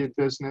way we did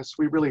business.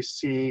 We really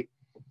see,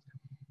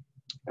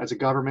 as a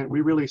government,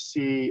 we really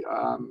see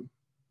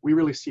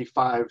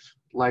 5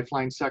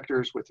 lifeline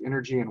sectors with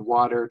energy and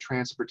water,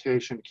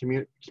 transportation,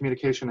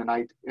 communication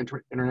and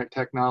internet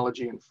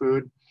technology, and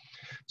food.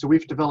 So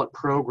we've developed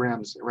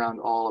programs around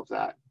all of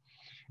that.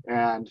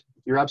 And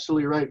you're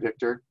absolutely right,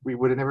 Victor. We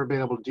would have never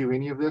been able to do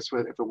any of this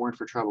if it weren't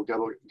for tribal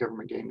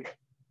government gaming,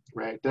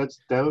 right? That's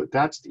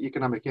the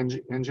economic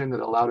engine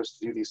that allowed us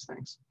to do these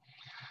things.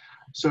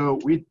 So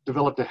we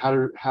developed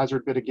a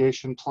hazard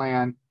mitigation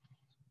plan,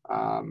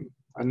 a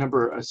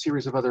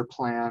series of other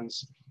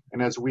plans.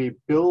 And as we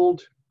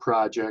build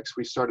projects,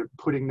 we started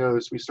putting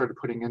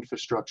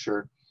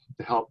infrastructure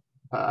to help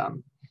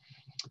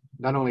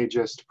not only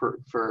just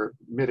to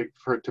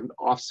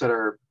offset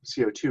our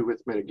CO2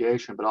 with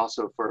mitigation, but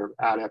also for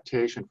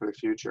adaptation for the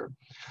future.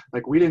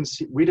 Like we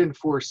didn't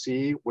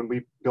foresee when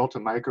we built a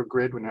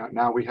microgrid.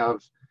 Now we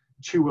have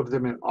 2 of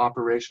them in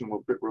operation.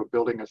 We're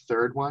building a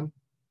 3rd one.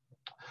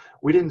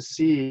 we didn't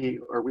see,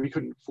 or we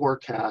couldn't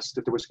forecast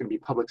that there was going to be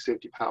public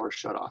safety power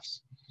shutoffs.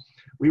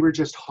 We were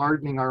just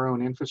hardening our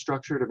own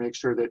infrastructure to make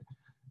sure that,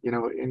 you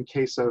know, in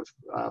case of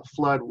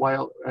flood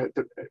or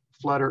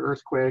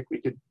earthquake, we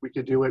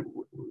could do it.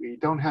 We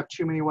don't have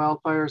too many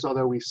wildfires,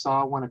 although we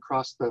saw one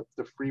across the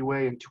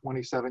freeway in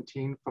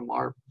 2017 from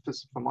our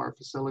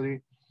facility.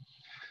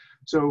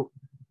 So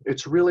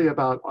it's really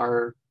about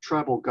our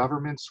tribal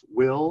government's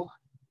will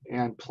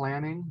and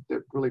planning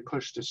that really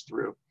pushed us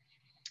through.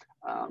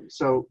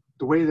 So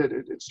the way that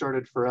it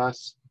started for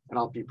us, and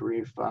I'll be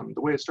brief,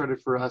 the way it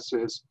started for us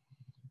is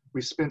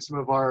we spent some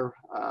of our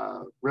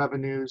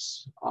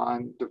revenues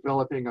on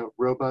developing a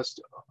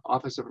robust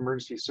Office of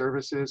Emergency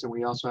Services, and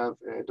we also have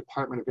a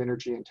Department of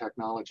Energy and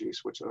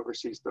Technologies, which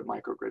oversees the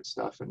microgrid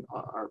stuff and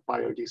our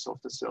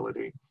biodiesel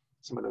facility,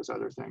 some of those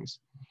other things.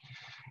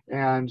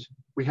 And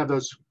we have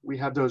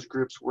those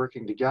groups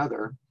working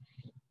together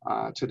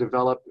to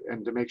develop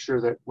and to make sure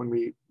that when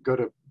we go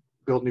to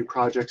build new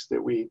projects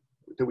that we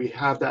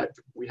have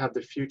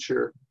the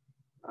future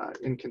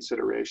in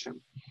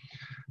consideration.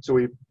 So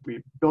we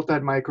built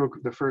that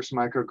the first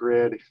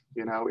microgrid.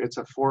 You know, it's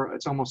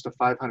almost a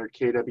 500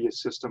 kW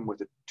system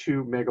with a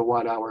 2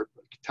 MWh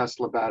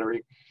Tesla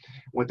battery.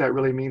 What that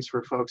really means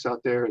for folks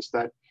out there is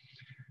that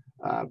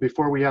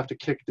before we have to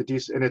kick the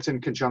diesel, and it's in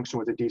conjunction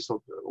with a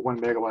 1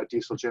 megawatt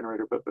diesel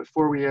generator, but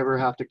before we ever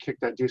have to kick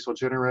that diesel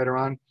generator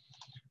on,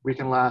 we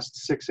can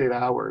last 6-8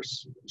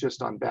 hours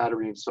just on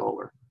battery and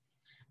solar.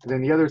 And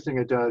then the other thing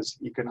it does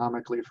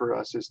economically for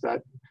us is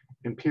that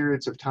in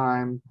periods of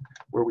time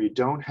where we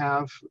don't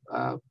have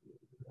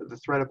the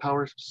threat of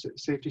power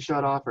safety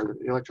shut off or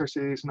the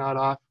electricity is not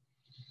off,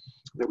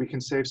 that we can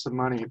save some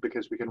money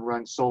because we can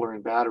run solar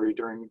and battery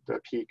during the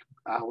peak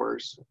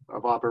hours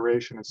of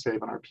operation and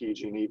save on our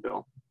PG&E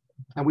bill.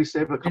 And we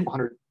save a couple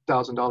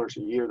 $100,000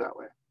 a year that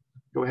way.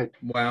 Go ahead.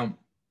 Wow.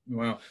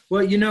 Wow.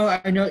 Well, you know,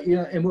 I know, you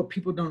know, and what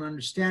people don't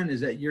understand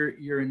is that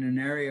you're in an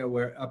area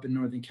where up in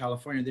Northern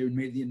California, they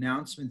made the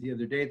announcement the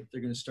other day that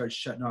they're going to start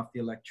shutting off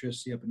the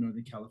electricity up in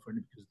Northern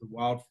California because of the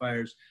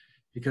wildfires,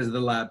 because of the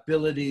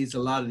liabilities. A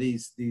lot of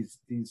these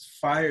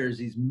fires,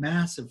 these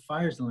massive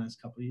fires in the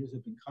last couple of years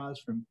have been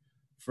caused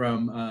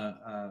from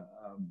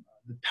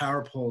the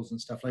power poles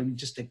and stuff. I mean,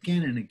 just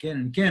again and again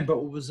and again. But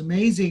what was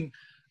amazing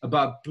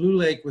about Blue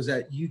Lake was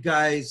that you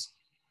guys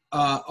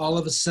all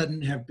of a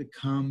sudden have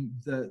become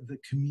the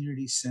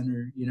community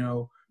center. You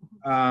know,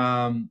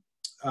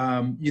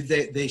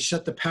 they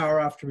shut the power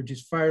off to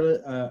reduce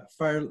fire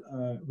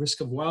risk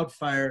of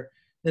wildfire.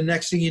 The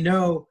next thing you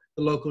know,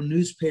 the local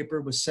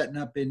newspaper was setting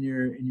up in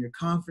your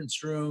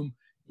conference room.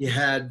 You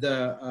had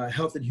the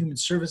Health and Human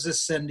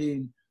Services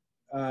sending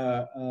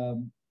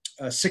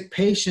sick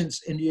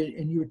patients, and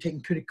you were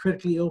taking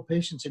critically ill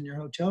patients in your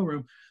hotel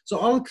room. So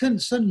all of a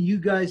sudden, you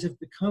guys have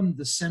become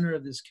the center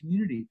of this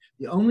community,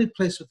 the only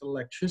place with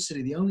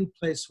electricity, the only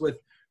place with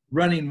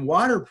running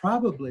water,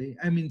 probably.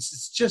 I mean,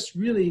 it's just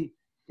really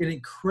an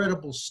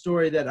incredible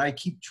story that I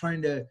keep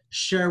trying to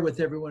share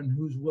with everyone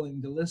who's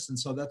willing to listen.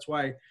 So that's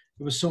why it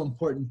was so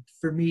important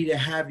for me to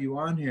have you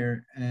on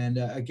here. And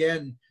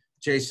again,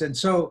 Jason,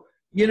 so,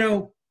 you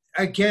know,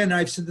 again,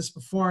 I've said this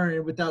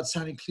before without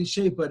sounding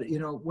cliche, but, you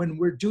know, when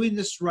we're doing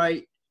this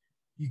right,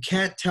 you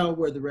can't tell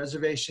where the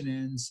reservation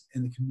ends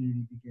and the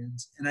community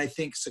begins. And I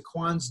think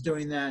Sycuan's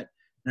doing that.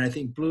 And I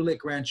think Blue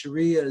Lake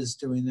Rancheria is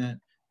doing that.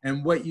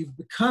 And what you've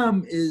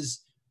become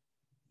is,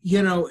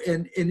 you know,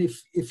 and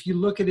if you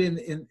look at it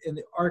in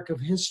the arc of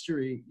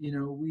history, you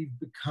know, we've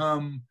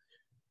become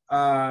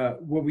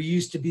where we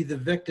used to be the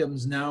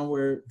victims, now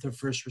we're the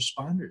first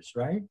responders,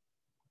 right?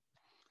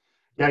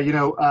 Yeah, you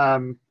know,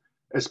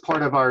 as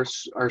part of our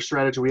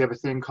strategy, we have a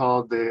thing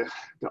called the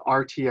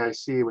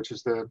RTIC, which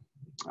is the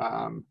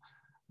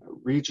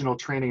Regional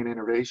Training and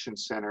Innovation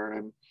Center.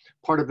 And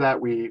part of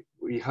that, we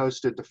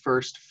hosted the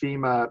first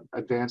FEMA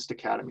Advanced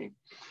Academy.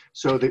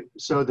 So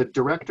the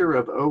director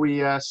of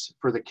OES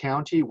for the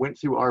county went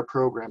through our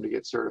program to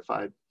get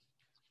certified,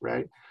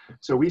 right?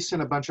 So we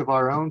sent a bunch of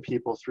our own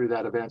people through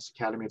that Advanced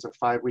Academy. It's a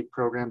 5-week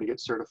program to get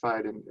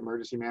certified in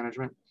emergency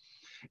management.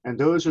 And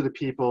those are the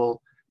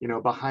people, you know,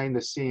 behind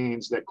the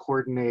scenes that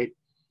coordinate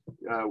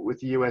with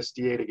the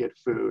USDA to get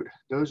food.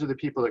 Those are the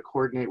people that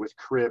coordinate with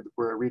CRIB,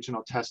 we're a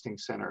regional testing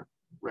center,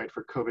 right,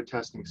 for COVID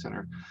testing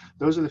center.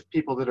 Those are the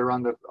people that are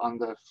on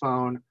the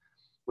phone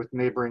with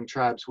neighboring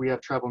tribes. We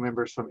have tribal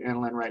members from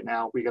inland right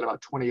now. We got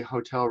about 20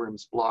 hotel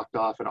rooms blocked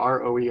off, and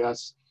our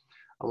OES,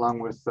 along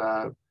with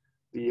the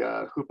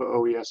HUPA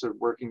OES, are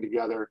working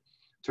together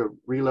to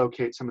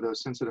relocate some of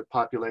those sensitive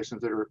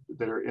populations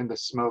that are in the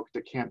smoke,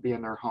 that can't be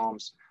in their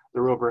homes.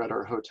 They're over at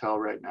our hotel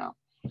right now.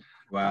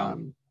 Wow.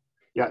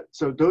 Yeah,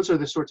 so those are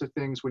the sorts of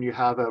things when you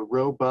have a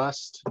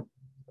robust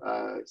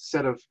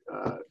set of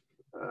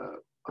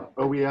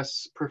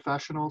OES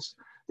professionals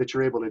that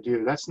you're able to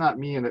do. That's not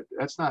me, and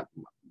that's not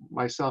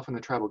myself and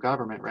the tribal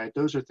government, right?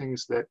 Those are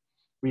things that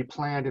we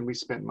planned and we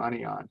spent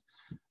money on.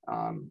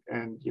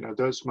 And, you know,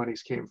 those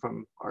monies came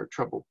from our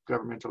tribal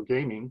governmental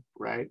gaming,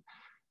 right?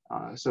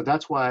 So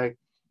that's why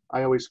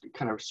I always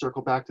kind of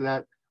circle back to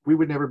that. we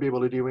would never be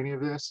able to do any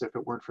of this if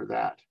it weren't for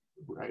that,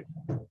 right?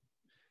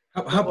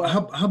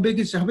 How big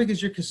is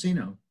your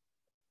casino?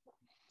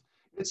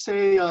 It's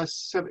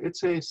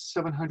a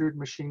 700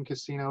 machine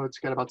casino. It's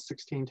got about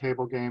 16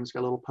 table games.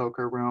 Got a little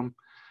poker room.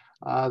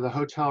 The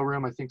hotel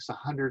room I think is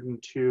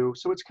 102.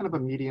 So it's kind of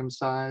a medium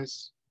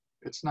size.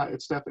 It's not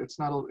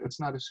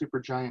a super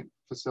giant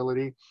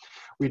facility.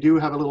 We do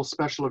have a little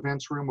special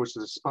events room, which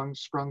is a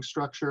sprung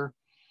structure.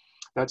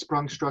 That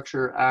sprung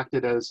structure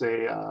acted as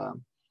a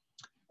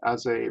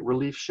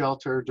relief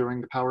shelter during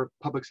the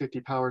public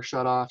safety power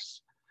shutoffs.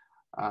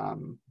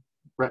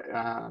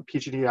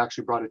 PGD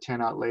actually brought a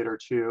tent out later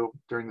too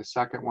during the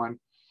second one.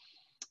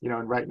 You know,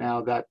 and right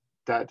now that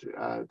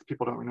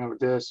people don't know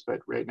this, but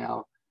right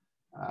now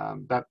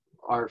that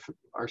our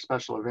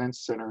special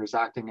events center is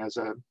acting as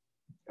a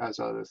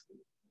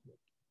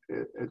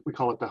we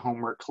call it the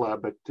homework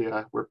club, but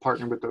we're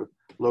partnering with the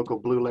local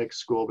Blue Lake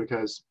school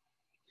because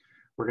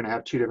we're going to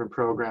have two different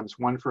programs,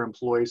 one for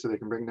employees so they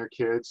can bring their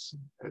kids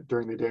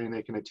during the day and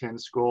they can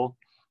attend school.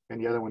 And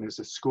the other one is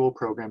a school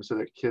program so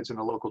that kids in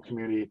the local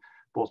community,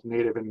 both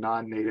native and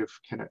non-native,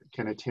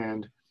 can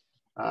attend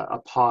a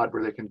pod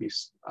where they can be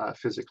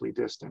physically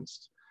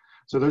distanced.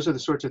 So those are the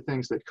sorts of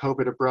things that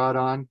COVID have brought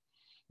on.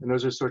 And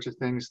those are the sorts of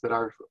things that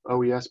our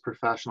OES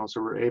professionals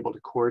were able to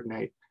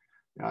coordinate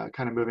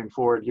kind of moving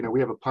forward. You know, we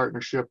have a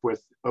partnership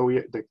with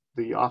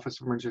the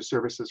Office of Emergency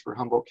Services for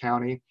Humboldt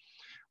County.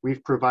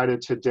 We've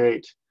provided to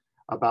date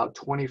about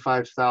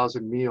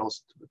 25,000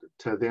 meals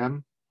to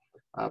them,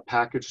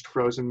 packaged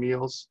frozen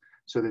meals,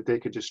 so that they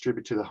could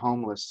distribute to the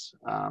homeless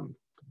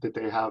that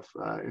they have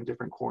in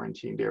different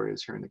quarantined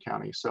areas here in the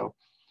county. So,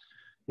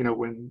 you know,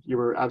 when you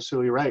were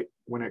absolutely right,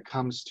 when it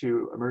comes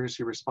to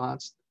emergency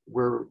response,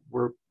 we're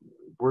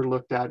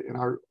looked at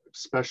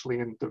especially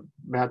in the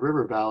Mad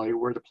River Valley,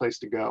 we're the place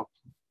to go.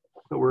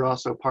 But we're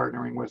also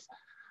partnering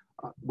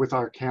with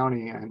our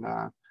county, and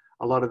a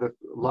lot of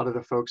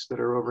the folks that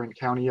are over in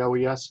county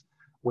OES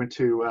went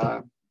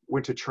to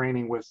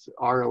training with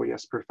our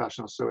OES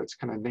professionals. So it's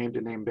kind of name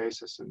to name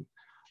basis, and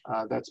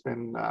that's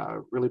been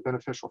really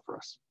beneficial for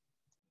us.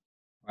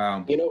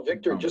 Wow. You know,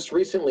 Victor, just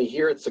recently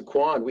here at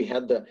Sycuan, we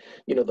had the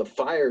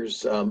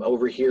fires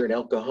over here in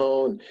El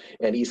Cajon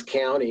and East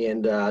County,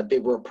 and they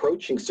were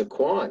approaching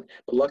Sycuan.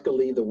 But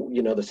luckily,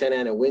 the Santa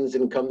Ana winds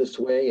didn't come this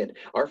way, and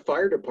our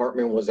fire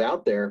department was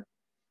out there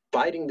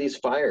fighting these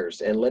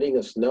fires and letting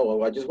us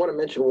know. I just want to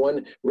mention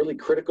one really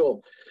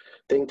critical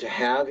thing to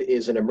have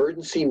is an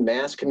emergency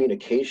mass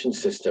communication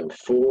system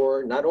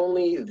for not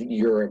only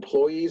your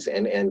employees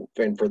and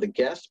for the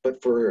guests,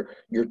 but for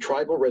your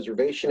tribal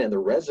reservation and the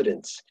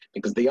residents,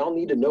 because they all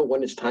need to know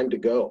when it's time to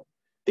go.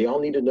 They all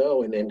need to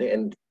know,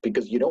 and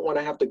because you don't want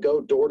to have to go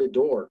door to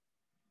door,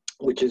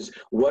 which is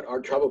what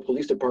our tribal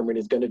police department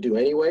is going to do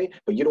anyway,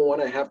 but you don't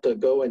want to have to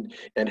go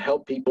and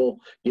help people,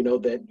 you know,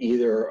 that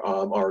either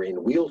are in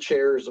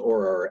wheelchairs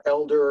or are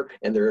elder,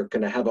 and they're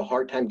going to have a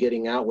hard time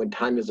getting out when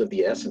time is of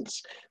the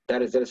essence.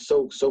 That is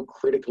so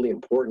critically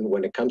important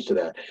when it comes to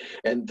that.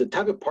 And the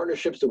type of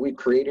partnerships that we've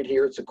created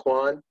here at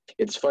Sycuan,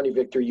 it's funny,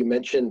 Victor, you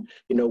mentioned,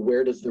 you know,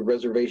 where does the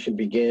reservation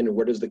begin, and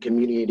where does the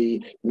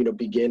community, you know,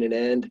 begin and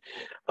end?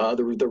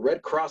 The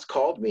Red Cross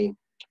called me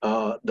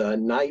the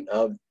night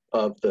of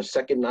the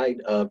second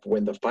night of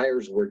when the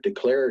fires were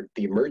declared,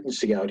 the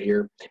emergency out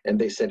here, and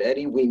they said,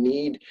 Eddie, we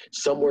need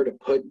somewhere to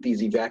put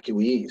these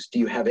evacuees. Do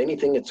you have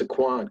anything at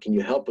Sycuan? Can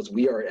you help us?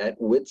 We are at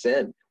wit's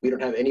end. We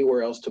don't have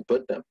anywhere else to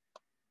put them.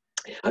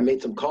 I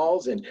made some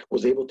calls and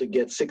was able to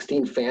get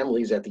 16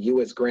 families at the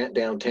U.S. Grant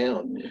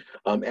downtown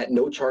at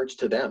no charge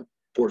to them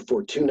for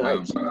 2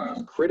 nights. Wow.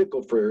 It's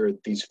critical for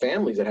these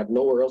families that have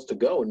nowhere else to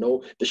go.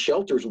 No, the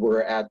shelters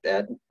were at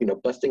you know,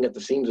 busting at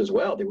the seams as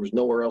well. There was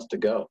nowhere else to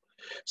go.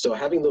 So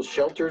having those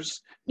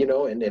shelters, you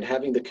know, and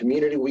having the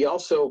community, we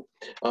also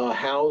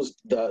housed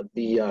the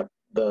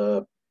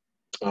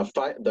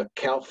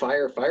CAL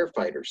FIRE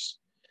firefighters.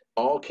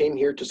 All came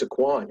here to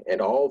Sycuan,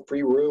 and all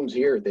free rooms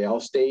here. They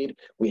all stayed.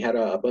 We had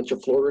a bunch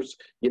of floors,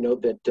 you know,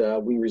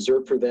 that we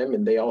reserved for them,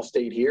 and they all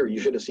stayed here. You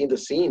should have seen the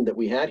scene that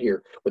we had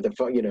here with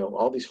you know,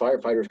 all these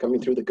firefighters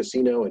coming through the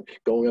casino and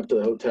going up to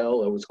the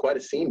hotel. It was quite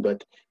a scene,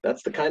 but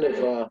that's the kind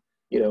of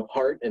you know,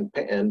 heart and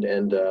kind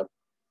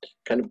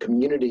of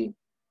community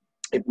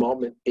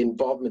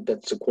involvement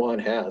that Sycuan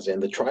has,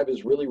 and the tribe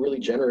is really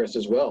generous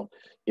as well,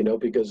 you know,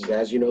 because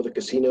as you know, the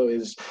casino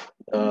is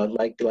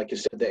like you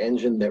said, the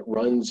engine that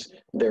runs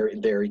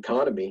their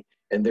economy,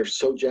 and they're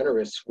so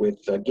generous with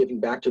giving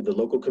back to the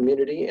local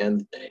community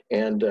and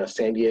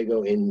San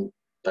Diego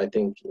I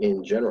think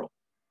in general.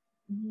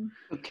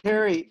 So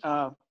Carrie,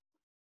 a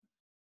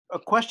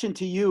question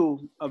to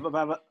you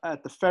about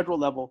at the federal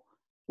level.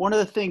 One of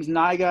the things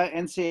NIGA,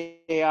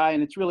 NCAI,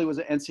 and it really was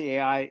an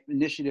NCAI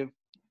initiative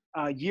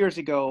years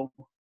ago,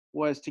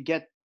 was to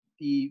get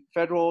the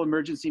Federal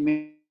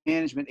Emergency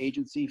Management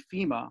Agency,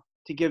 FEMA,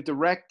 to give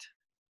direct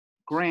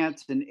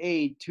grants and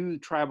aid to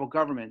tribal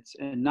governments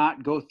and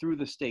not go through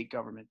the state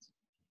governments.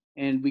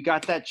 And we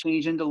got that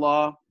change into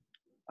law.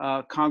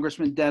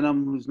 Congressman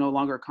Denham, who's no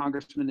longer a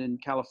congressman in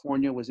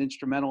California, was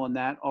instrumental in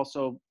that.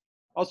 Also,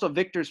 Also,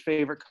 Victor's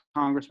favorite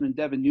Congressman,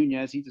 Devin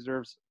Nunes, he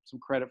deserves some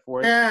credit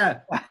for it. Yeah.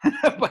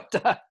 But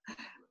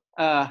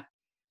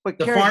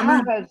The Carrie,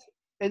 farmer?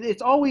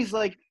 it's always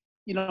like,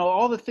 you know,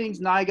 all the things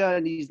NIGA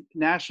and these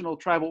national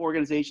tribal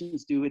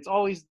organizations do, it's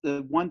always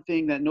the one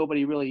thing that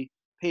nobody really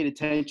paid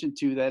attention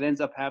to that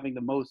ends up having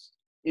the most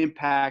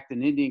impact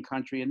in Indian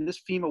country. And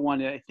this FEMA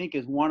one, I think,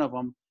 is one of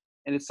them.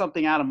 And it's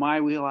something out of my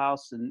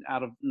wheelhouse and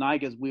out of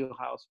NIGA's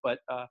wheelhouse. But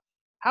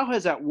how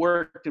has that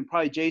worked? And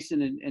probably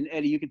Jason and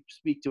Eddie, you could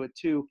speak to it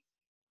too.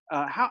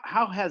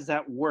 How has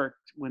that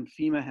worked when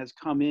FEMA has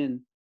come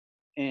in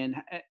and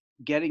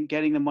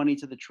getting the money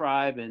to the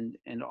tribe and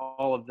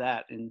all of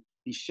that, and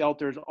these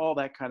shelters, all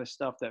that kind of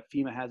stuff that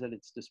FEMA has at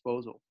its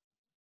disposal?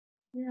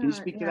 Can you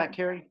speak to that,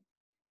 Carrie?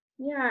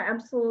 Yeah,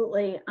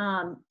 absolutely.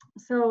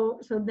 So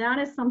that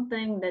is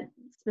something that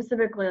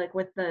specifically, like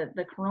with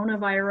the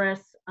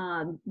coronavirus,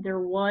 there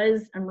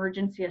was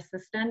emergency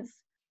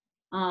assistance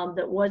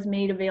that was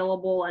made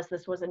available as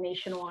this was a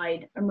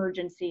nationwide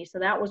emergency. So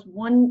that was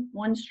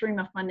one stream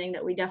of funding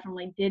that we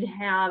definitely did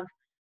have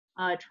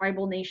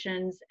tribal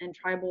nations and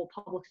tribal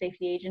public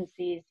safety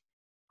agencies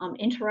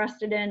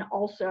interested in.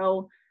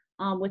 Also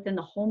within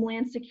the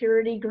Homeland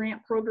Security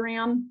Grant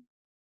Program,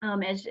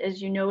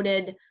 as you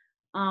noted,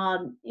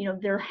 you know,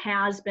 there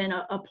has been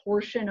a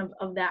portion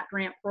of that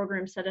grant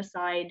program set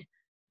aside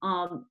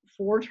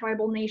for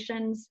tribal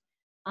nations.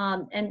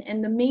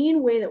 And the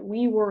main way that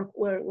we work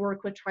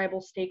with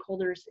tribal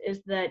stakeholders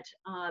is that,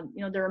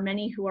 you know, there are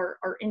many who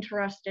are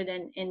interested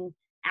in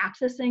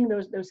accessing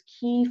those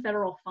key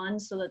federal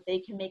funds so that they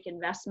can make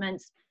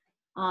investments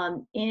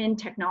in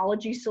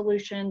technology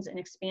solutions and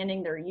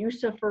expanding their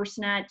use of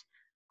FirstNet.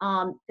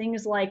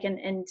 Things like,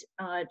 and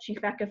Chief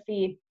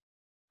Ecoffey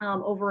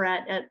over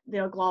at the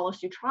Oglala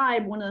Sioux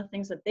tribe, one of the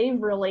things that they've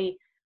really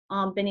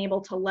been able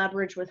to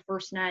leverage with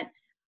FirstNet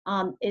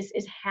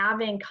is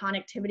having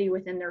connectivity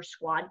within their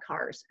squad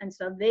cars. And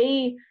so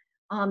they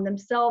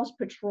themselves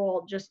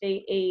patrol just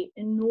a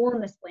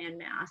enormous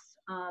landmass,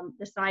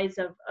 the size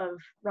of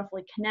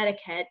roughly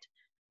Connecticut.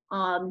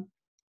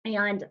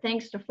 And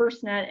thanks to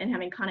FirstNet and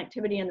having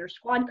connectivity in their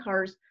squad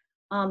cars,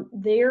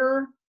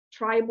 their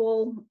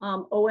tribal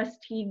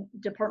OST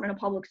Department of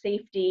Public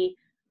Safety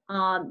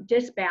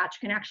dispatch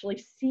can actually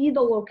see the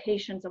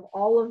locations of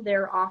all of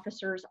their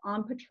officers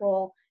on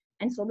patrol.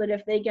 And so that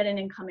if they get an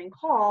incoming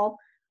call,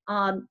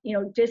 you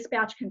know,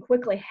 dispatch can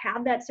quickly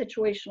have that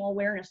situational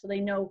awareness so they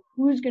know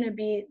who's going to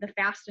be the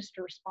fastest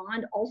to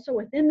respond. Also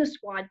within the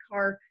squad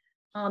car,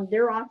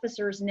 their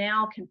officers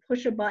now can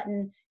push a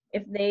button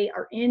if they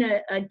are in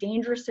a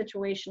dangerous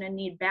situation and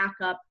need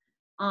backup.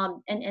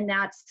 And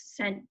that's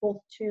sent both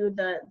to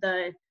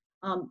the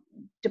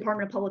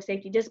Department of Public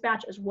Safety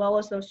dispatch as well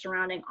as those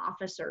surrounding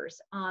officers.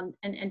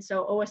 And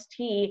so OST,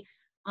 you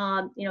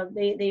know,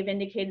 they've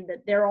indicated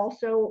that they're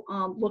also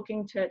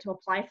looking to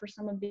apply for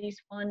some of these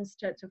funds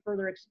to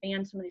further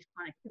expand some of these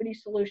connectivity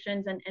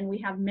solutions. And we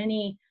have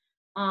many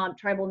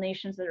tribal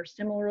nations that are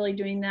similarly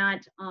doing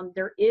that.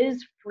 There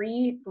is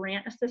free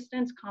grant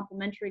assistance,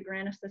 complimentary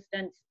grant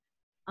assistance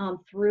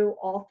through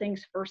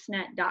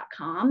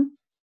allthingsfirstnet.com.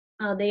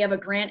 They have a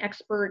grant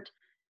expert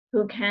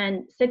who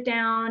can sit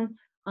down,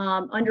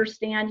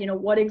 understand, you know,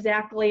 what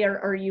exactly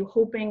are you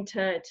hoping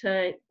to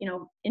you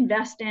know,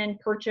 invest in,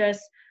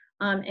 purchase,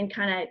 and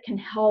kind of can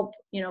help,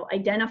 you know,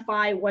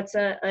 identify what's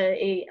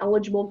a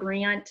eligible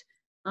grant,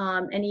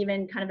 and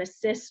even kind of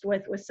assist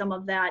with some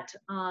of that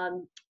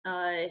kind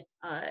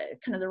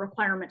of the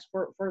requirements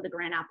for the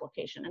grant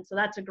application. And so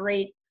that's a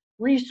great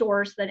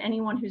resource that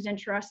anyone who's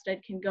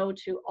interested can go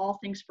to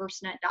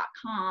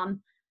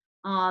allthingsfirstnet.com.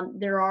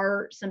 There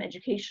are some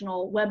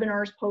educational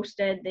webinars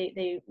posted.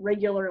 They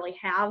regularly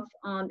have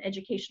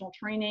educational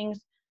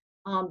trainings,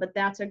 but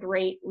that's a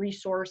great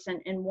resource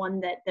and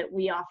one that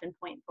we often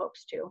point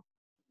folks to.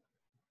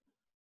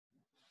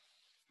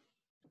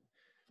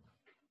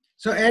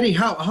 So Eddie,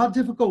 how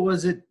difficult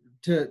was it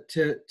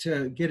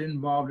to get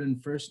involved in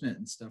FirstNet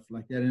and stuff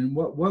like that? And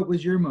what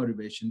was your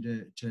motivation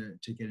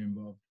to get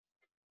involved?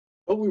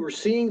 Well, we were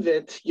seeing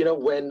that, you know,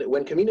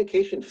 when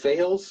communication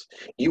fails,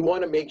 you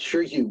want to make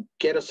sure you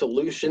get a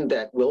solution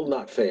that will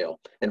not fail.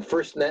 And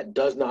FirstNet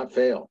does not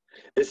fail.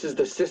 This is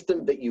the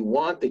system that you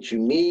want, that you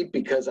need,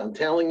 because I'm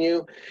telling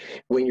you,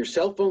 when your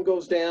cell phone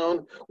goes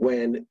down,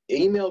 when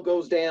email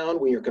goes down,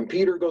 when your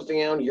computer goes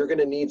down, you're going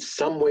to need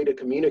some way to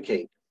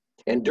communicate.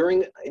 And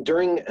during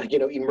you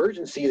know,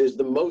 emergencies is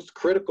the most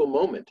critical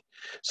moment.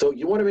 So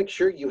you want to make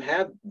sure you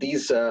have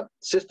these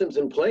systems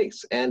in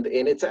place, and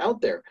it's out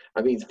there.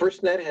 I mean,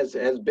 FirstNet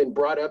has been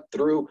brought up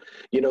through,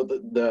 you know,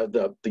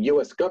 the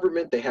U.S.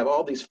 government. They have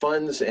all these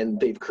funds, and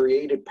they've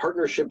created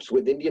partnerships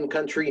with Indian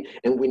country,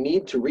 and we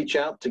need to reach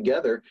out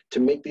together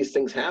to make these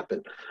things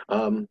happen.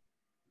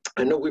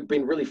 I know we've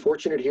been really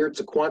fortunate here at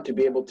Sycuan to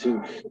be able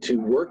to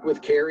work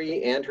with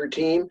Carrie and her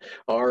team,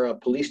 our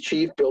police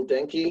chief, Bill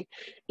Denke,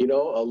 you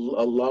know,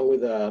 along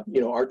with,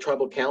 you know, our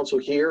tribal council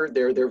here.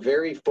 They're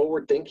very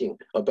forward thinking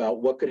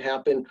about what could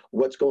happen,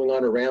 what's going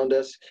on around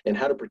us, and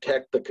how to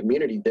protect the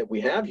community that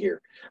we have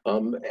here.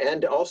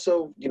 And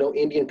also, you know,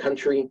 Indian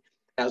country,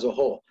 as a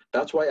whole.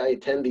 That's why I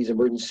attend these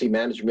emergency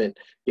management,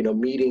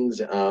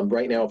 meetings.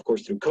 Right now, of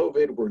course, through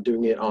COVID, we're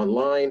doing it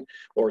online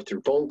or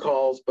through phone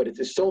calls. But it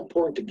is so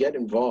important to get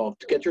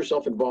involved, to get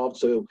yourself involved,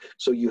 so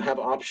you have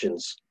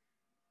options.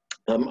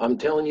 I'm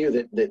telling you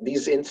that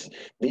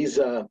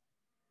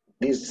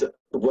these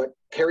what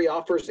Carrie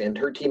offers and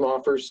her team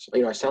offers.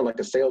 I sound like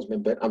a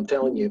salesman, but I'm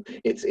telling you,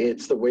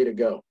 it's the way to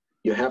go.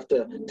 You have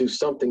to do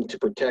something to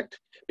protect,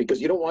 because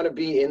you don't want to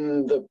be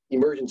in the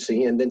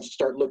emergency and then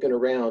start looking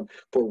around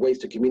for ways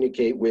to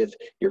communicate with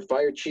your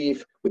fire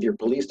chief, with your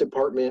police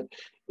department,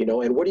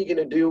 and what are you going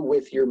to do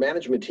with your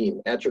management team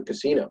at your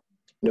casino?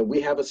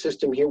 We have a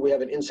system here. We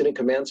have an incident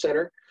command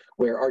center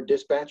where our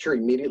dispatcher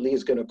immediately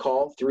is going to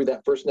call through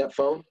that FirstNet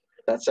phone,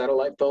 that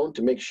satellite phone,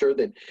 to make sure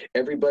that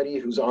everybody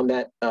who's on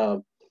that,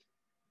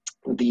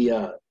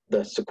 the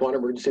Sycuan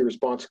Emergency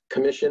Response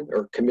Commission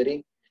or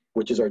Committee,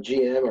 which is our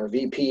GM, our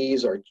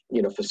VPs, our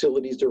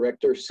facilities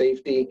director,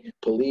 safety,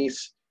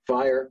 police,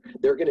 fire,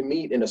 they're going to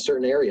meet in a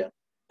certain area,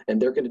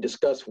 and they're going to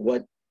discuss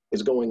what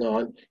is going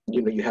on.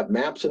 You have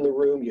maps in the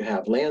room, you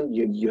have land,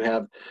 you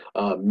have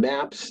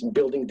maps,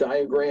 building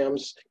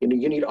diagrams. You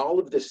need all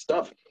of this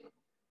stuff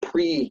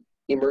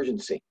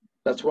pre-emergency.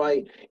 That's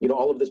why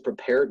all of this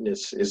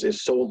preparedness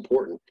is so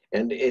important,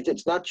 and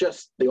it's not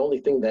just the only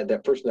thing that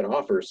FirstNet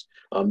offers.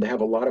 They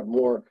have a lot of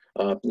more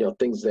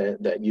things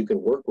that you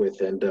can work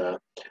with, and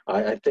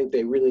I think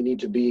they really need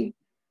to be.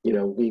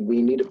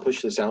 We need to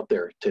push this out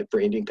there for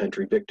Indian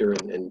country. Victor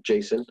and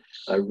Jason,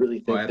 I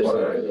really think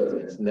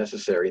it's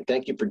necessary. And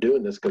thank you for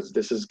doing this, because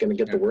this is going to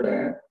get the word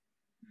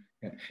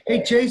out.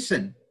 Hey,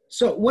 Jason.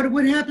 So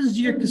what happens to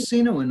your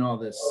casino in all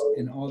this?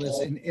 In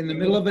the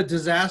middle of a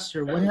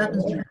disaster, what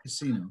happens to your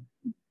casino?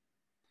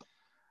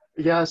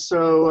 Yeah,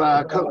 so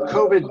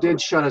COVID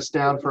did shut us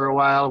down for a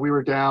while. We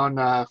were down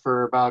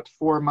for about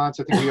 4 months.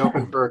 I think we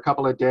opened for a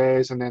couple of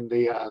days, and then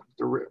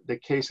the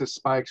cases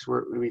spikes.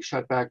 We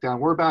shut back down.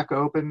 We're back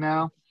open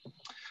now,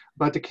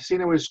 but the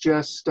casino was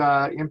just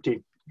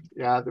empty.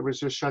 Yeah, it was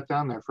just shut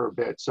down there for a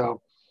bit. So,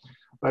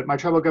 but my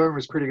tribal government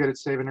was pretty good at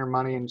saving their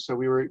money, and so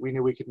we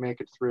knew we could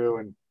make it through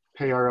and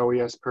pay our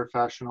OES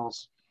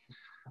professionals.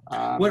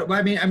 Like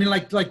during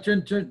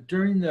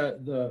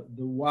the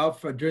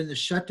wildfire, during the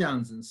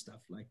shutdowns and stuff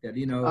like that,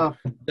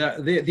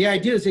 the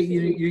idea is that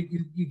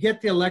you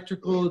get the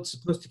electrical. It's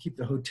supposed to keep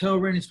the hotel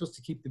running. It's supposed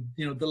to keep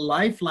the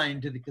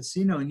lifeline to the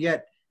casino, and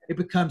yet it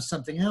becomes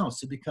something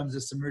else. It becomes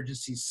this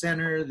emergency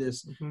center,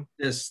 this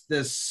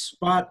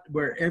spot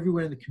where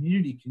everyone in the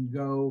community can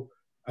go.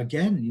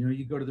 Again,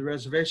 you go to the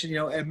reservation.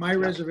 At my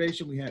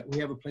reservation, we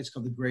have a place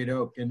called the Great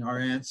Oak, and our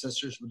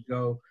ancestors would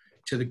go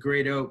to the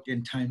Great Oak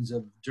in times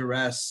of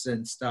duress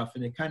and stuff.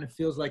 And it kind of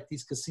feels like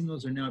these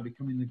casinos are now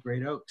becoming the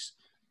Great Oaks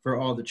for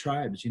all the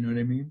tribes. You know what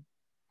I mean?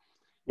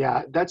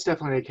 Yeah, that's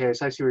definitely the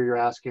case. I see what you're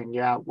asking.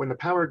 Yeah, when the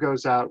power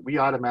goes out, we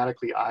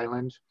automatically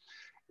island.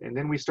 And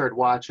then we start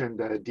watching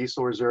the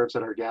diesel reserves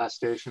at our gas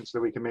station so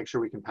that we can make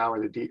sure we can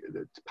power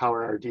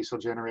power our diesel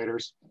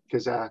generators,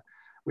 because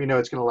we know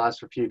it's going to last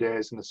for a few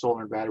days and the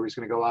solar battery is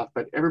going to go off.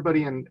 But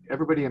everybody in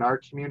our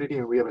community,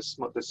 and we have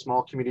the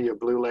small community of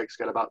Blue Lake's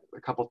got about a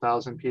couple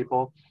thousand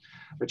people,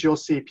 but you'll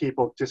see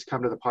people just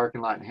come to the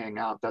parking lot and hang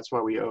out. That's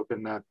why we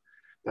open the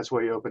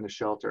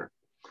shelter.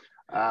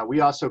 We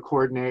also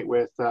coordinate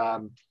with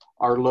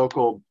our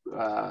local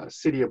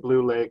City of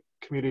Blue Lake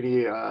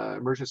community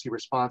emergency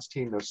response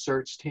team, those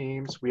search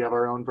teams. We have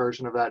our own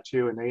version of that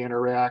too, and they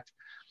interact.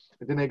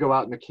 And then they go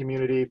out in the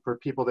community for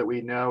people that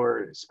we know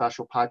are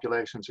special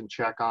populations and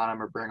check on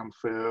them or bring them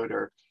food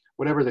or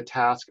whatever the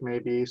task may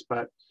be.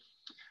 But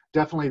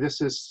definitely this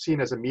is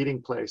seen as a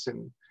meeting place.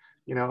 And,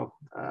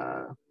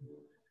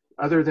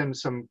 other than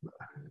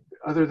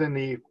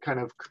the kind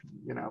of,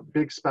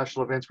 big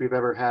special events we've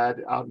ever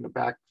had out in the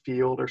back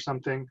field or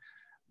something,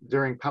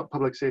 during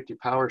public safety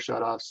power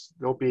shutoffs,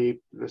 there'll be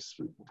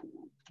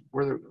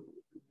where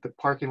the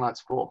parking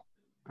lot's full.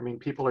 I mean,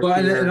 people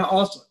are here. And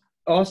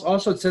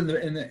also it's in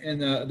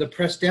the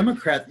Press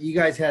Democrat that you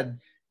guys had,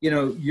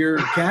 your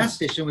gas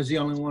station was the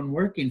only one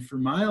working for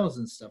miles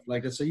and stuff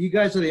like that. So you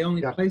guys are the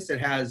only place that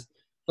has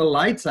the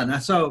lights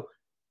on. So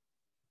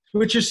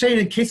what you're saying,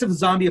 in case of a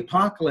zombie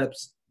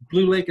apocalypse,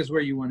 Blue Lake is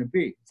where you want to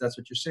be. That's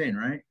what you're saying,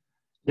 right?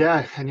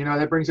 Yeah, and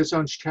that brings its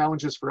own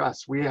challenges for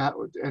us.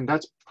 And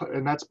that's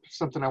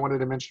something I wanted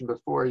to mention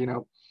before.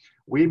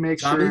 We make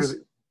zombies?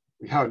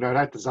 No,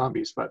 not the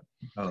zombies, but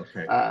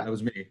okay, that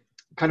was me.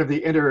 Kind of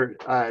the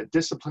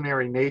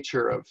interdisciplinary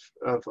nature of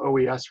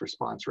OES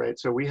response, right?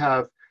 So we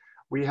have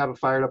a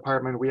fire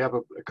department, we have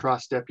a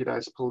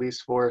cross-deputized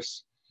police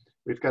force,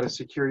 we've got a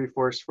security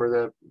force for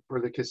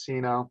the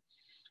casino,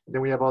 and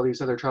then we have all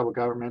these other tribal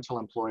governmental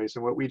employees.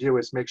 And what we do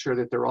is make sure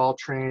that they're all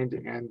trained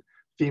in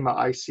FEMA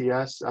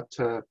ICS up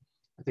to,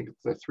 I think,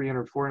 the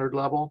 300, 400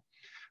 level,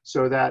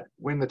 so that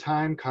when the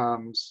time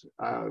comes,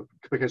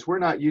 because we're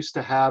not used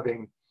to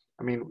having,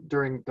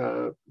 during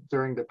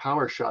the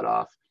power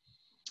shutoff,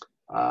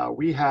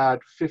 we had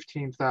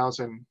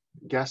 15,000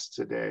 guests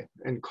a day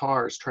in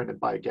cars trying to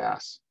buy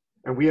gas,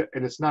 and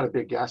it's not a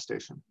big gas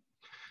station.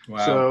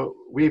 Wow. So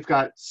we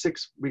got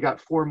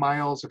 4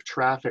 miles of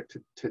traffic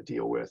to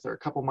deal with, or a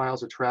couple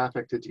miles of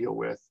traffic to deal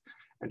with,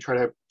 and try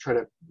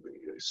to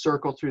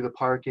circle through the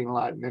parking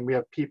lot. And then we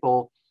have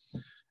people,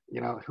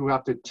 who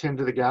have to tend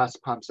to the gas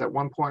pumps. At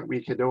one point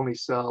we could only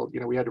sell,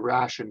 we had to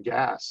ration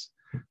gas.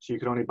 So you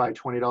could only buy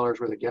 $20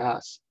 worth of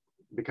gas,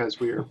 because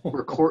we're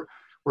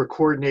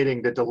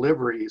coordinating the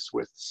deliveries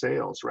with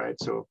sales, right?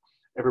 So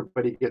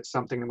everybody gets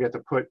something, and we have to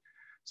put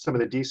some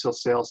of the diesel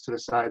sales to the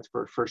side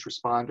for first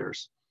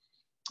responders.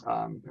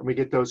 And we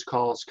get those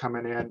calls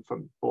coming in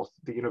from both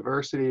the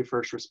university,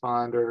 first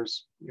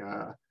responders,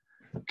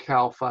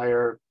 CAL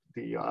FIRE,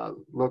 the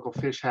local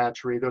fish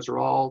hatchery. Those are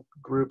all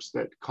groups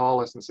that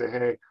call us and say,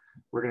 hey,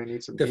 we're going to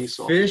need some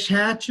diesel. Fish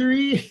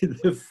hatchery?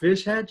 The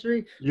fish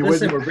hatchery?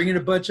 Listen, we're bringing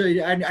a bunch of,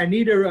 I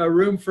need a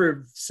room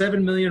for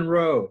 7 million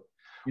roe.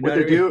 What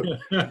they do,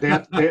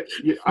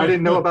 I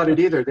didn't know about it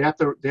either. They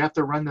have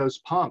to run those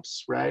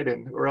pumps, right?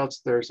 Or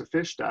else there's a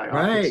fish die off.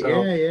 Right.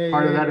 So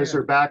part of that is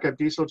their backup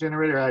diesel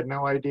generator. I had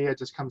no idea. It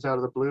just comes out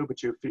of the blue,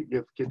 but you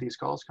get these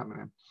calls coming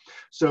in.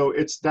 So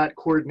it's that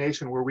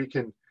coordination where we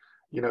can,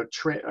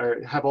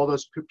 have all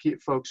those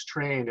folks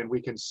trained, and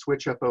we can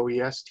switch up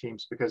OES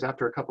teams, because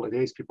after a couple of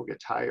days, people get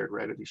tired,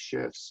 right, of these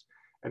shifts.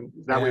 And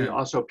that way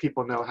also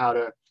people know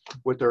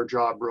what their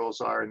job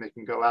roles are, and they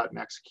can go out and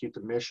execute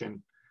the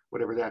mission,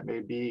 whatever that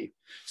may be.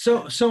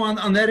 So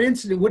on that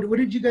incident, what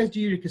did you guys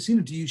do at your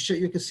casino? Do you shut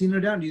your casino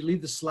down? Do you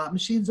leave the slot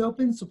machines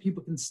open so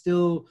people can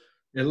still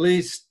at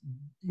least,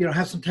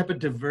 have some type of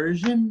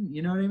diversion?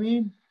 You know what I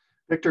mean?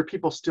 Victor,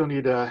 people still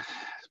need a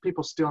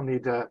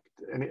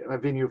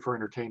venue for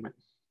entertainment.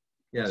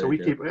 Yeah. So we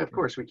keep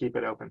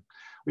it open.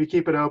 We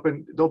keep it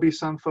open. There'll be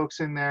some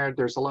folks in there.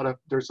 There's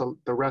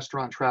the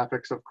restaurant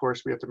traffic. So of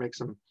course we have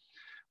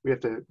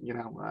to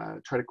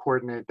try to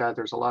coordinate that.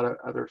 There's a lot of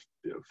other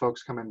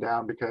folks coming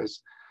down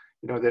because,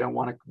 they don't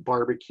want to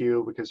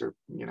barbecue because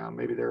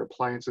maybe their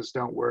appliances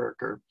don't work.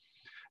 Or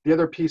the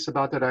other piece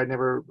about that I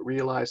never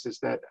realized is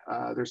that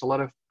there's a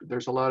lot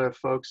of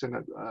folks in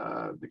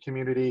the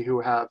community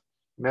who have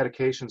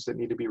medications that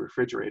need to be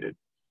refrigerated.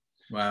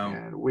 Wow.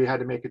 And we had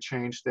to make a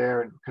change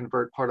there and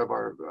convert part of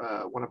our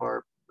one of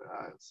our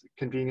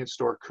convenience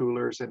store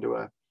coolers into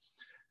a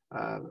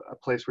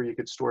place where you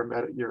could store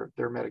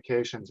their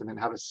medications, and then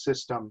have a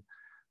system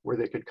where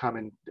they could come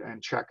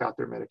and check out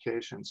their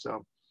medications.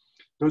 So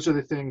those are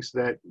the things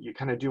that you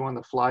kind of do on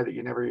the fly that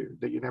you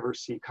never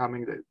see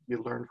coming, that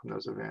you learn from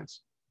those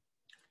events.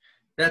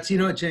 That's,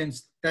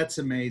 James, that's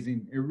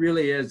amazing. It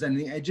really is. And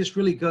it just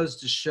really goes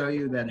to show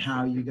you that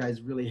how you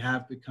guys really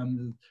have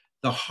become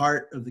the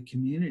heart of the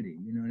community.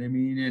 You know what I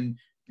mean?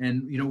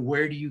 And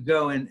where do you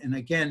go? And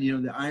again,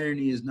 the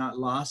irony is not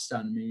lost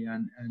on me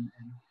and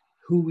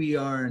who we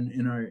are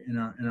in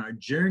our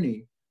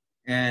journey.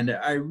 And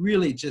I'm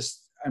really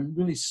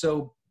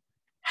so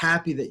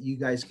happy that you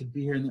guys could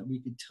be here and that we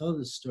could tell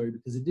this story,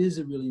 because it is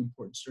a really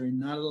important story.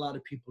 Not a lot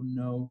of people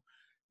know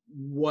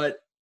what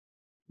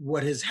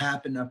has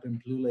happened up in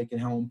Blue Lake and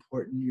how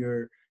important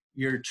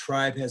your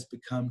tribe has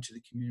become to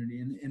the community.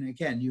 And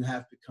again, you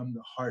have become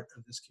the heart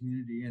of this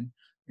community.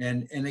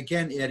 And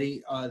again,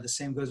 Eddie, the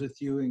same goes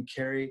with you and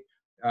Carrie.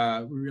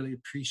 We really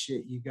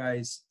appreciate you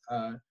guys,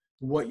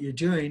 what you're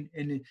doing.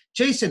 And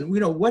Jason,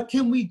 what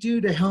can we do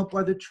to help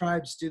other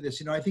tribes do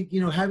this? I think,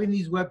 having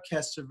these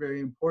webcasts are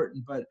very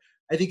important, but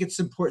I think it's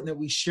important that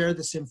we share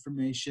this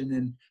information,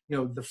 and,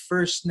 the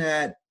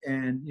FirstNet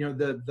and,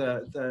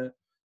 the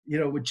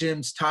what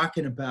Jim's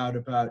talking about,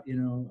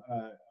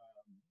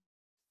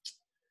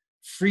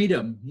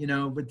 freedom,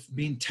 with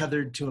being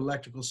tethered to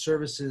electrical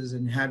services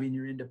and having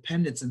your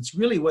independence. And it's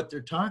really what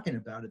they're talking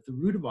about. At the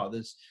root of all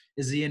this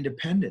is the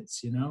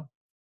independence,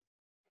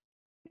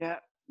 Yeah.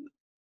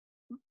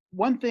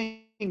 One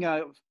thing,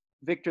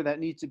 Victor, that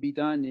needs to be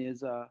done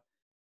is,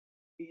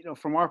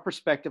 from our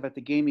perspective at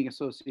the Gaming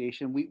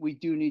Association, we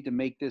do need to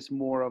make this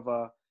more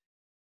of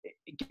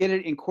get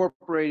it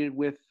incorporated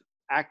with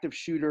active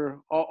shooter,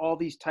 all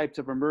these types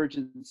of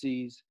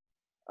emergencies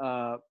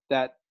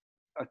that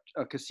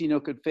a casino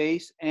could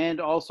face, and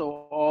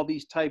also all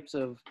these types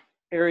of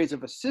areas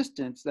of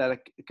assistance that a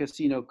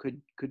casino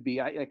could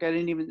be. I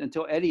didn't even,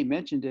 until Eddie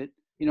mentioned it,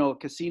 a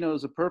casino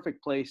is a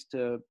perfect place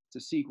to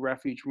seek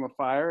refuge from a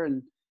fire.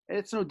 And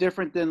it's no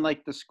different than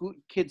like the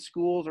kids'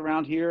 schools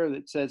around here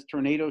that says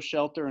tornado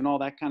shelter and all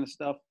that kind of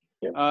stuff.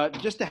 Yeah.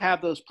 Just to have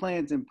those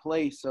plans in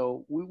place.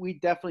 So we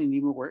definitely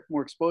need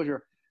more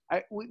exposure.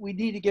 We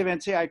need to give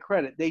NCI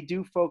credit. They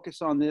do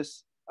focus on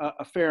this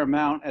a fair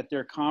amount at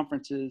their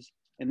conferences,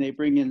 and they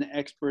bring in the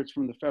experts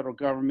from the federal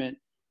government,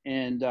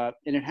 and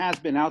it has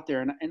been out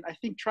there. And I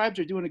think tribes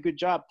are doing a good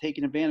job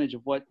taking advantage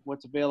of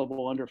what's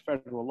available under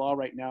federal law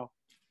right now.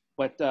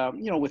 But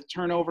with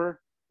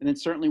turnover, and then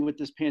certainly with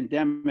this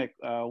pandemic,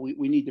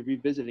 we need to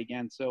revisit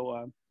again.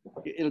 So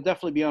it'll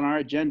definitely be on our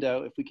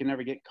agenda if we can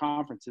ever get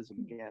conferences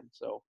again.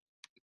 So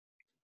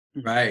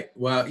Right.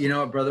 Well, you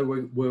know what, brother,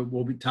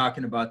 we'll be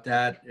talking about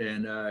that,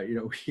 and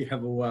we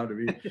have a while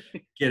to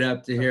get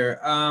up to here.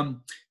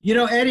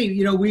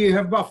 Eddie, we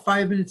have about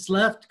 5 minutes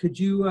left. Could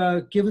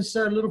you give us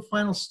a little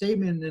final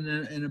statement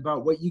and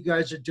about what you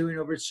guys are doing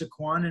over at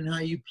Sycuan and how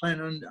you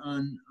plan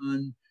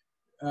on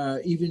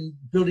even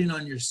building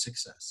on your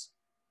success?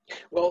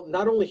 Well,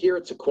 not only here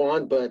at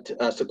Sycuan, but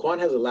Sycuan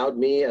has allowed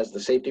me as the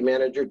safety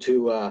manager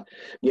to,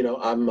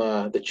 I'm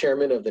the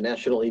chairman of the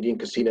National Indian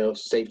Casino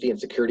Safety and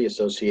Security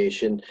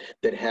Association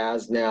that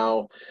has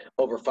now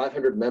over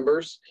 500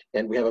 members,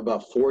 and we have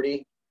about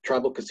 40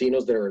 tribal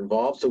casinos that are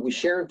involved. So we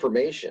share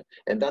information,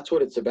 and that's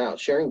what it's about,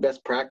 sharing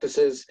best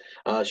practices,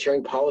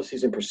 sharing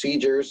policies and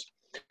procedures,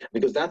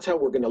 because that's how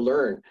we're going to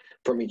learn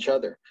from each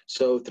other.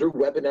 So through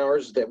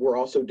webinars that we're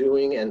also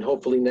doing, and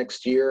hopefully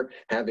next year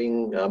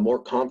having more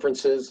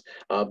conferences,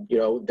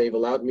 they've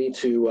allowed me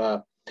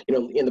to,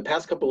 in the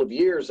past couple of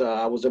years,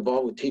 I was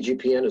involved with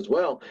TGPN as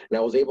well, and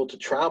I was able to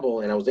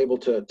travel, and I was able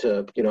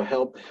to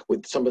help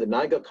with some of the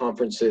NIGA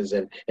conferences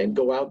and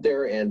go out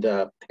there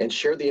and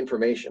share the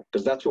information,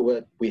 because that's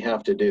what we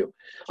have to do.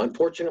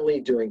 Unfortunately,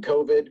 during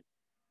COVID,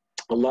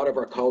 a lot of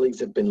our colleagues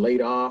have been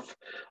laid off,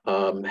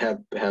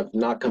 have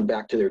not come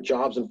back to their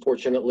jobs,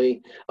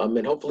 unfortunately.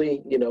 And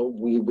hopefully,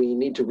 we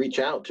need to reach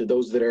out to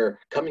those that are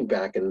coming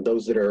back and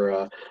those that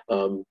are,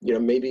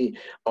 maybe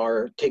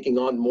are taking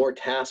on more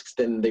tasks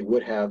than they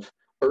would have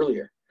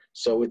earlier.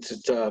 So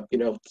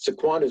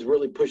Sycuan has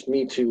really pushed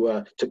me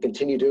to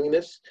continue doing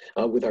this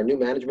with our new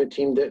management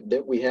team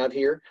that we have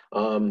here.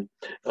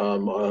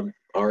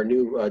 Our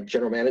new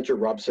general manager,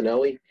 Rob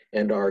Sinelli,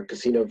 and our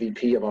casino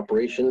VP of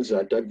operations,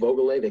 Doug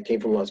Vogele. They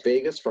came from Las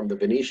Vegas, from the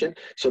Venetian.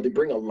 So they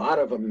bring a lot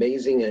of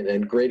amazing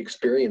and great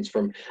experience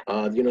from,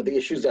 the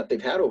issues that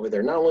they've had over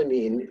there, not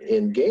only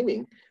in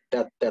gaming,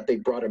 that they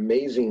brought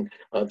amazing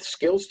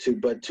skills to,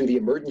 but to the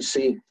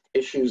emergency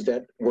issues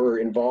that were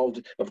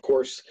involved. Of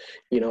course,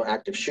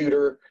 active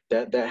shooter,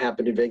 that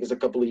happened in Vegas a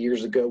couple of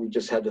years ago. We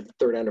just had the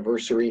 3rd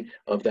anniversary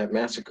of that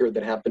massacre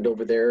that happened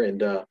over there,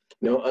 and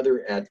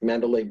other at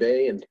Mandalay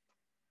Bay. And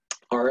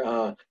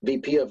our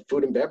VP of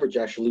food and beverage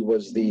actually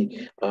was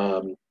the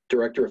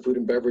director of food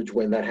and beverage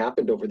when that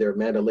happened over there at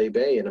Mandalay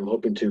Bay, and I'm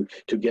hoping to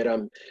get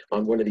him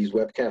on one of these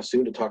webcasts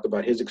soon to talk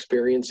about his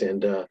experience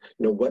and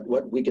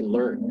what we can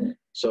learn.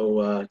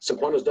 So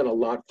Sycuan has done a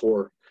lot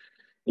for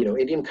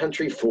Indian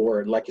country,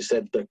 for, like you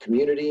said, the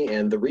community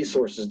and the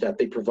resources that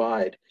they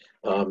provide,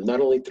 not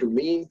only through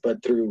me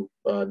but through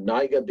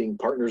NIGA, being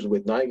partners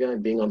with NIGA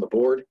and being on the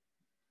board,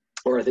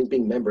 or I think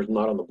being members,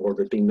 not on the board,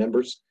 but being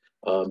members.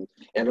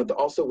 And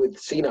also with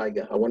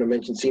CNIGA, I want to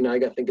mention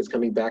CNIGA. I think is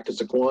coming back to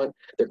Sycuan.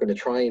 They're going to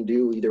try and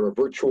do either a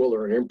virtual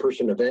or an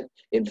in-person event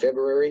in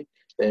February,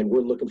 and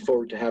we're looking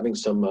forward to having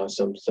some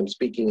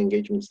speaking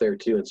engagements there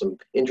too, and some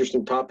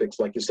interesting topics,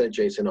 like you said,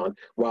 Jason, on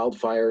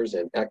wildfires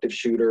and active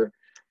shooter,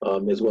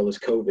 as well as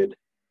COVID.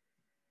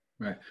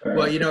 Right.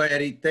 Well,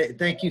 Eddie,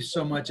 thank you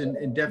so much,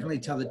 and definitely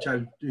tell the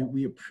tribe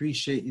we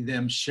appreciate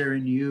them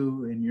sharing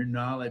you and your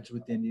knowledge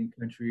with Indian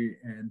country,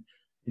 and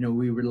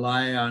we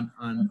rely on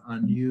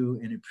you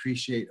and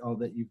appreciate all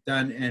that you've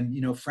done.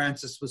 And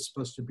Frances was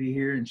supposed to be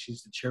here, and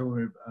she's the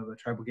chairwoman of a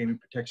Tribal Gaming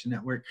Protection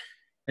Network,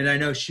 and I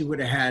know she would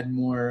have had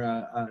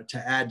more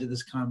to add to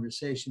this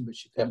conversation, but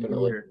she couldn't be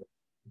here.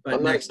 But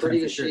I'm not as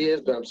pretty as she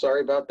is, but I'm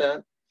sorry about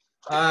that.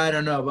 I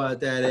don't know about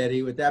that,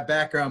 Eddie. With that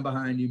background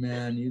behind you,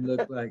 man, you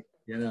look like,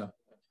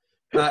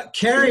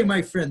 Carrie,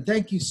 my friend,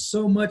 thank you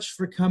so much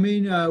for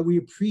coming. We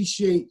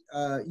appreciate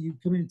you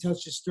coming and tell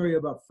us your story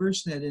about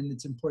FirstNet and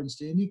its importance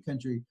to Indian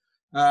country.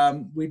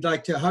 How'd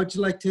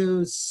you like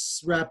to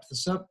wrap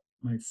this up,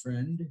 my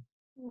friend?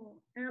 Oh,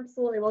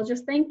 absolutely. Well,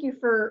 just thank you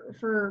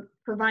for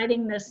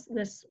providing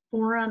this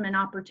forum and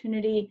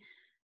opportunity.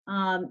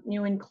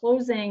 In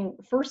closing,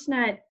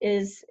 FirstNet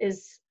is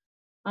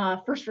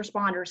first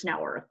responders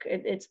network.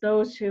 It's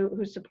those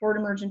who support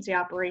emergency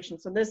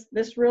operations. So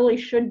this really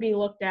should be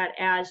looked at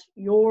as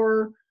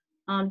your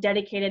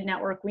dedicated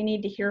network. We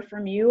need to hear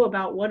from you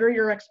about what are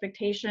your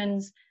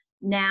expectations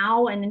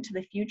now and into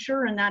the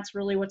future, and that's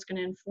really what's going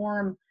to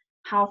inform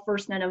how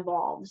FirstNet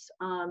evolves.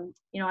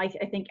 I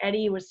think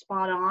Eddie was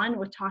spot on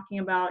with talking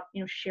about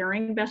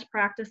sharing best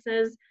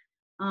practices.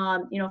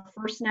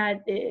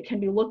 FirstNet, it can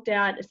be looked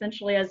at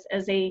essentially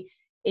as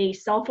a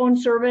cell phone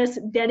service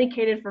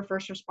dedicated for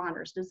first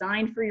responders,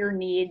 designed for your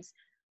needs.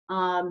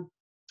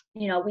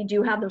 We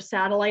do have those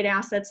satellite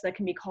assets that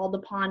can be called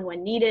upon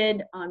when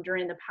needed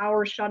during the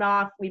power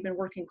shutoff. We've been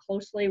working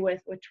closely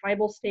with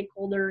tribal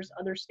stakeholders,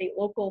 other state,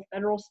 local,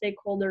 federal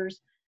stakeholders,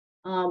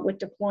 with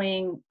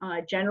deploying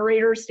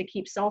generators to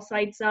keep cell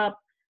sites up.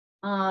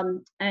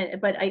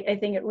 But I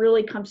think it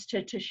really comes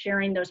to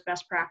sharing those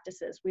best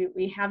practices.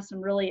 We have some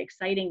really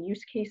exciting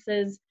use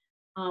cases.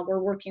 We're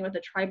working with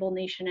a tribal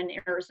nation in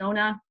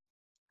Arizona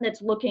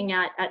that's looking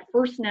at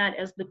FirstNet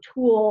as the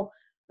tool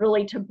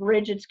really to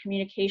bridge its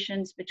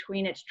communications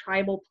between its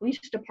tribal police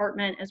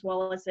department as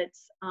well as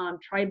its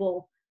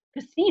tribal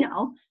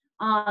casino.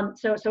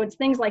 So it's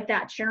things like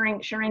that,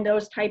 sharing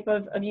those type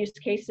of use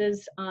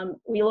cases.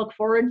 We look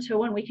forward to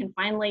when we can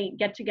finally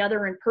get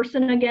together in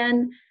person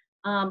again.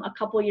 A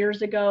couple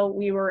years ago,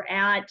 we were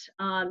at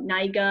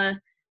NIGA.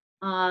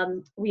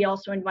 We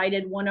also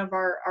invited one of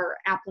our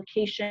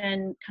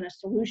application kind of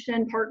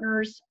solution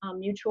partners,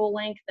 Mutual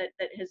Link, that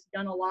has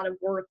done a lot of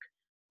work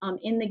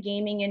in the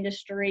gaming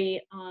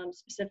industry,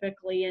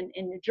 specifically in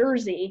New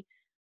Jersey,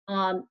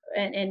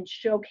 and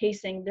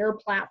showcasing their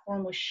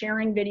platform with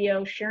sharing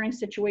video, sharing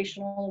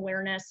situational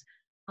awareness.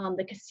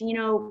 The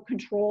casino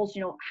controls,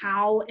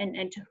 how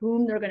and to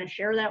whom they're going to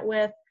share that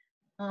with.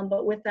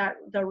 But with that,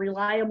 the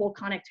reliable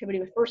connectivity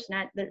with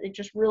FirstNet, it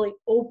just really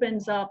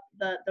opens up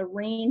the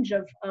range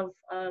of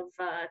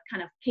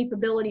kind of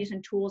capabilities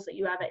and tools that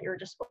you have at your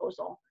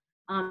disposal.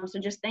 So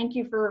just thank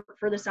you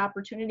for this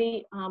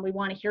opportunity. We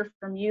want to hear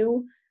from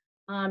you.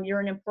 You're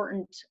an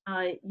important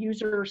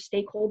user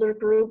stakeholder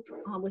group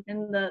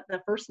within the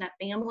FirstNet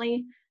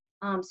family.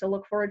 So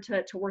look forward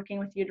to working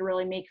with you to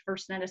really make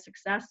FirstNet a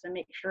success and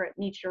make sure it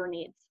meets your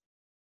needs.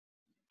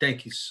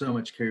 Thank you so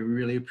much, Carrie. We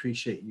really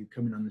appreciate you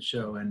coming on the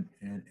show and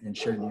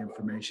sharing the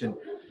information.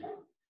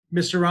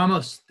 Mr.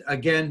 Ramos,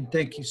 again,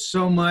 thank you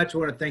so much. I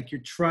want to thank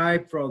your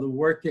tribe for all the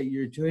work that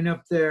you're doing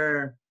up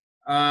there.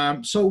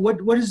 So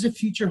what does the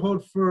future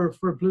hold for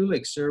Blue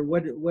Lake, sir?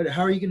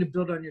 How are you going to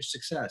build on your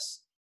success?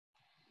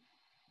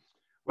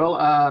 Well,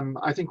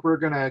 I think we're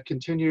going to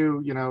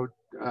continue,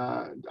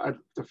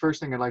 the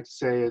first thing I'd like to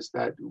say is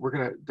that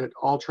that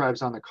all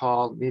tribes on the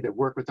call need to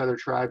work with other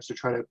tribes to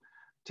try to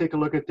take a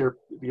look at their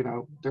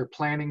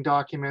planning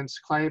documents,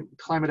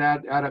 climate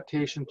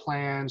adaptation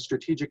plans,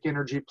 strategic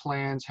energy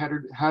plans,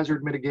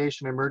 hazard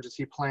mitigation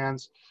emergency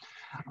plans.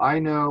 I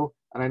know,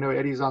 and I know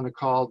Eddie's on the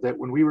call, that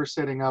when we were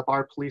setting up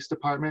our police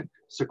department,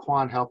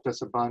 Sycuan helped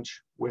us a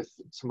bunch with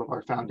some of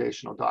our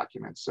foundational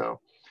documents. So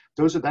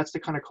that's the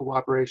kind of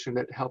cooperation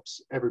that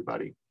helps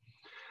everybody.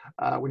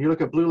 When you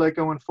look at Blue Lake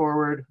going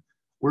forward,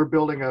 we're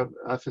building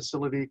a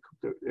facility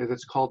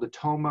that's called the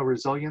Toma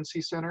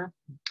Resiliency Center.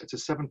 It's a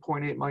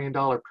 $7.8 million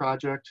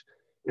project.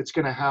 It's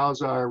going to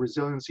house our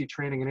Resiliency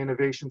Training and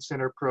Innovation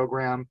Center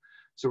program.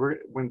 So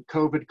when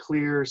COVID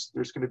clears,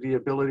 there's going to be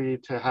ability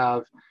to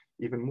have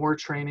even more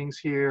trainings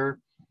here.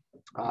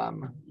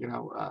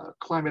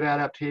 Climate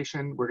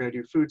adaptation. We're going to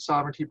do food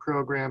sovereignty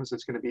programs.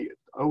 It's going to be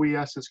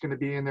OES is going to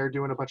be in there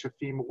doing a bunch of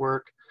FEMA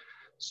work.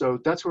 So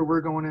that's where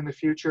we're going in the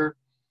future.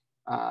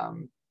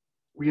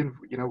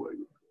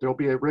 There'll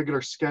be a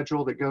regular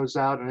schedule that goes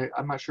out, and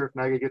I'm not sure if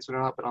NIGA gets it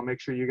or not, but I'll make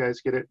sure you guys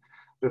get it.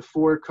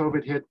 Before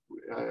COVID hit,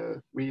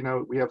 we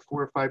have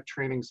 4 or 5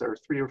 trainings, or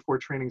 3 or 4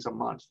 trainings a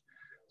month.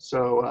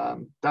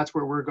 So that's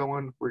where we're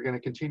going. We're going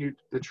to continue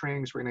the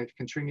trainings. We're going to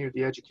continue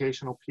the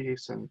educational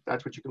piece, and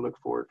that's what you can look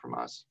forward from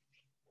us.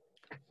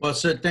 Well,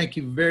 sir, thank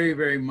you very,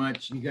 very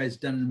much. You guys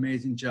done an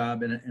amazing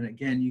job. And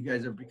again, you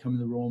guys are becoming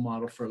the role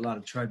model for a lot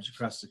of tribes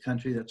across the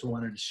country. That's why I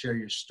wanted to share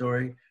your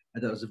story. I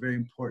thought it was a very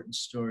important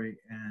story.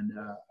 And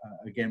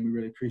again, we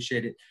really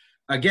appreciate it.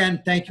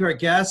 Again, thank you, our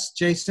guests.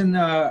 Jason,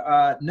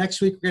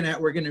 next week,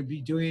 we're gonna be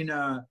doing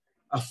a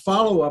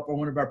follow-up on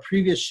one of our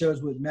previous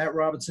shows with Matt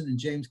Robinson and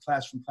James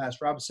Class from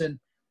Class Robinson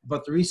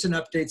about the recent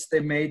updates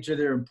they made to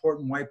their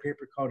important white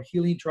paper called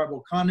Healing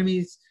Tribal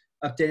Economies,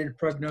 Updated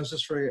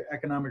Prognosis for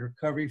Economic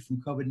Recovery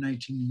from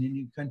COVID-19 in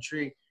Indian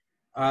Country.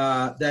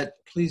 That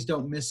please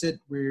don't miss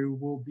it. We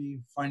will be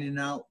finding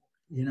out,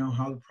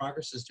 how the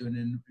progress is doing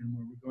and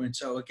where we're going.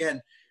 So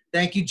again,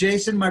 thank you,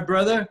 Jason, my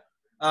brother.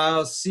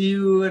 I'll see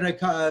you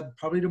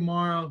probably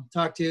tomorrow.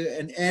 Talk to you.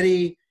 And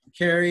Eddie,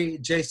 Carrie,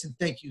 Jason,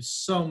 thank you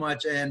so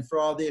much. And for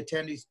all the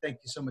attendees, thank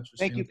you so much for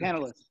Thank you,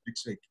 panelists.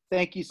 Next week.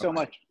 Thank you so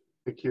much.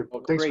 Thank you.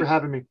 Thanks for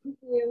having me. Thank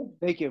you.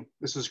 Thank you.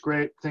 This is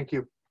great. Thank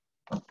you.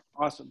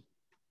 Awesome.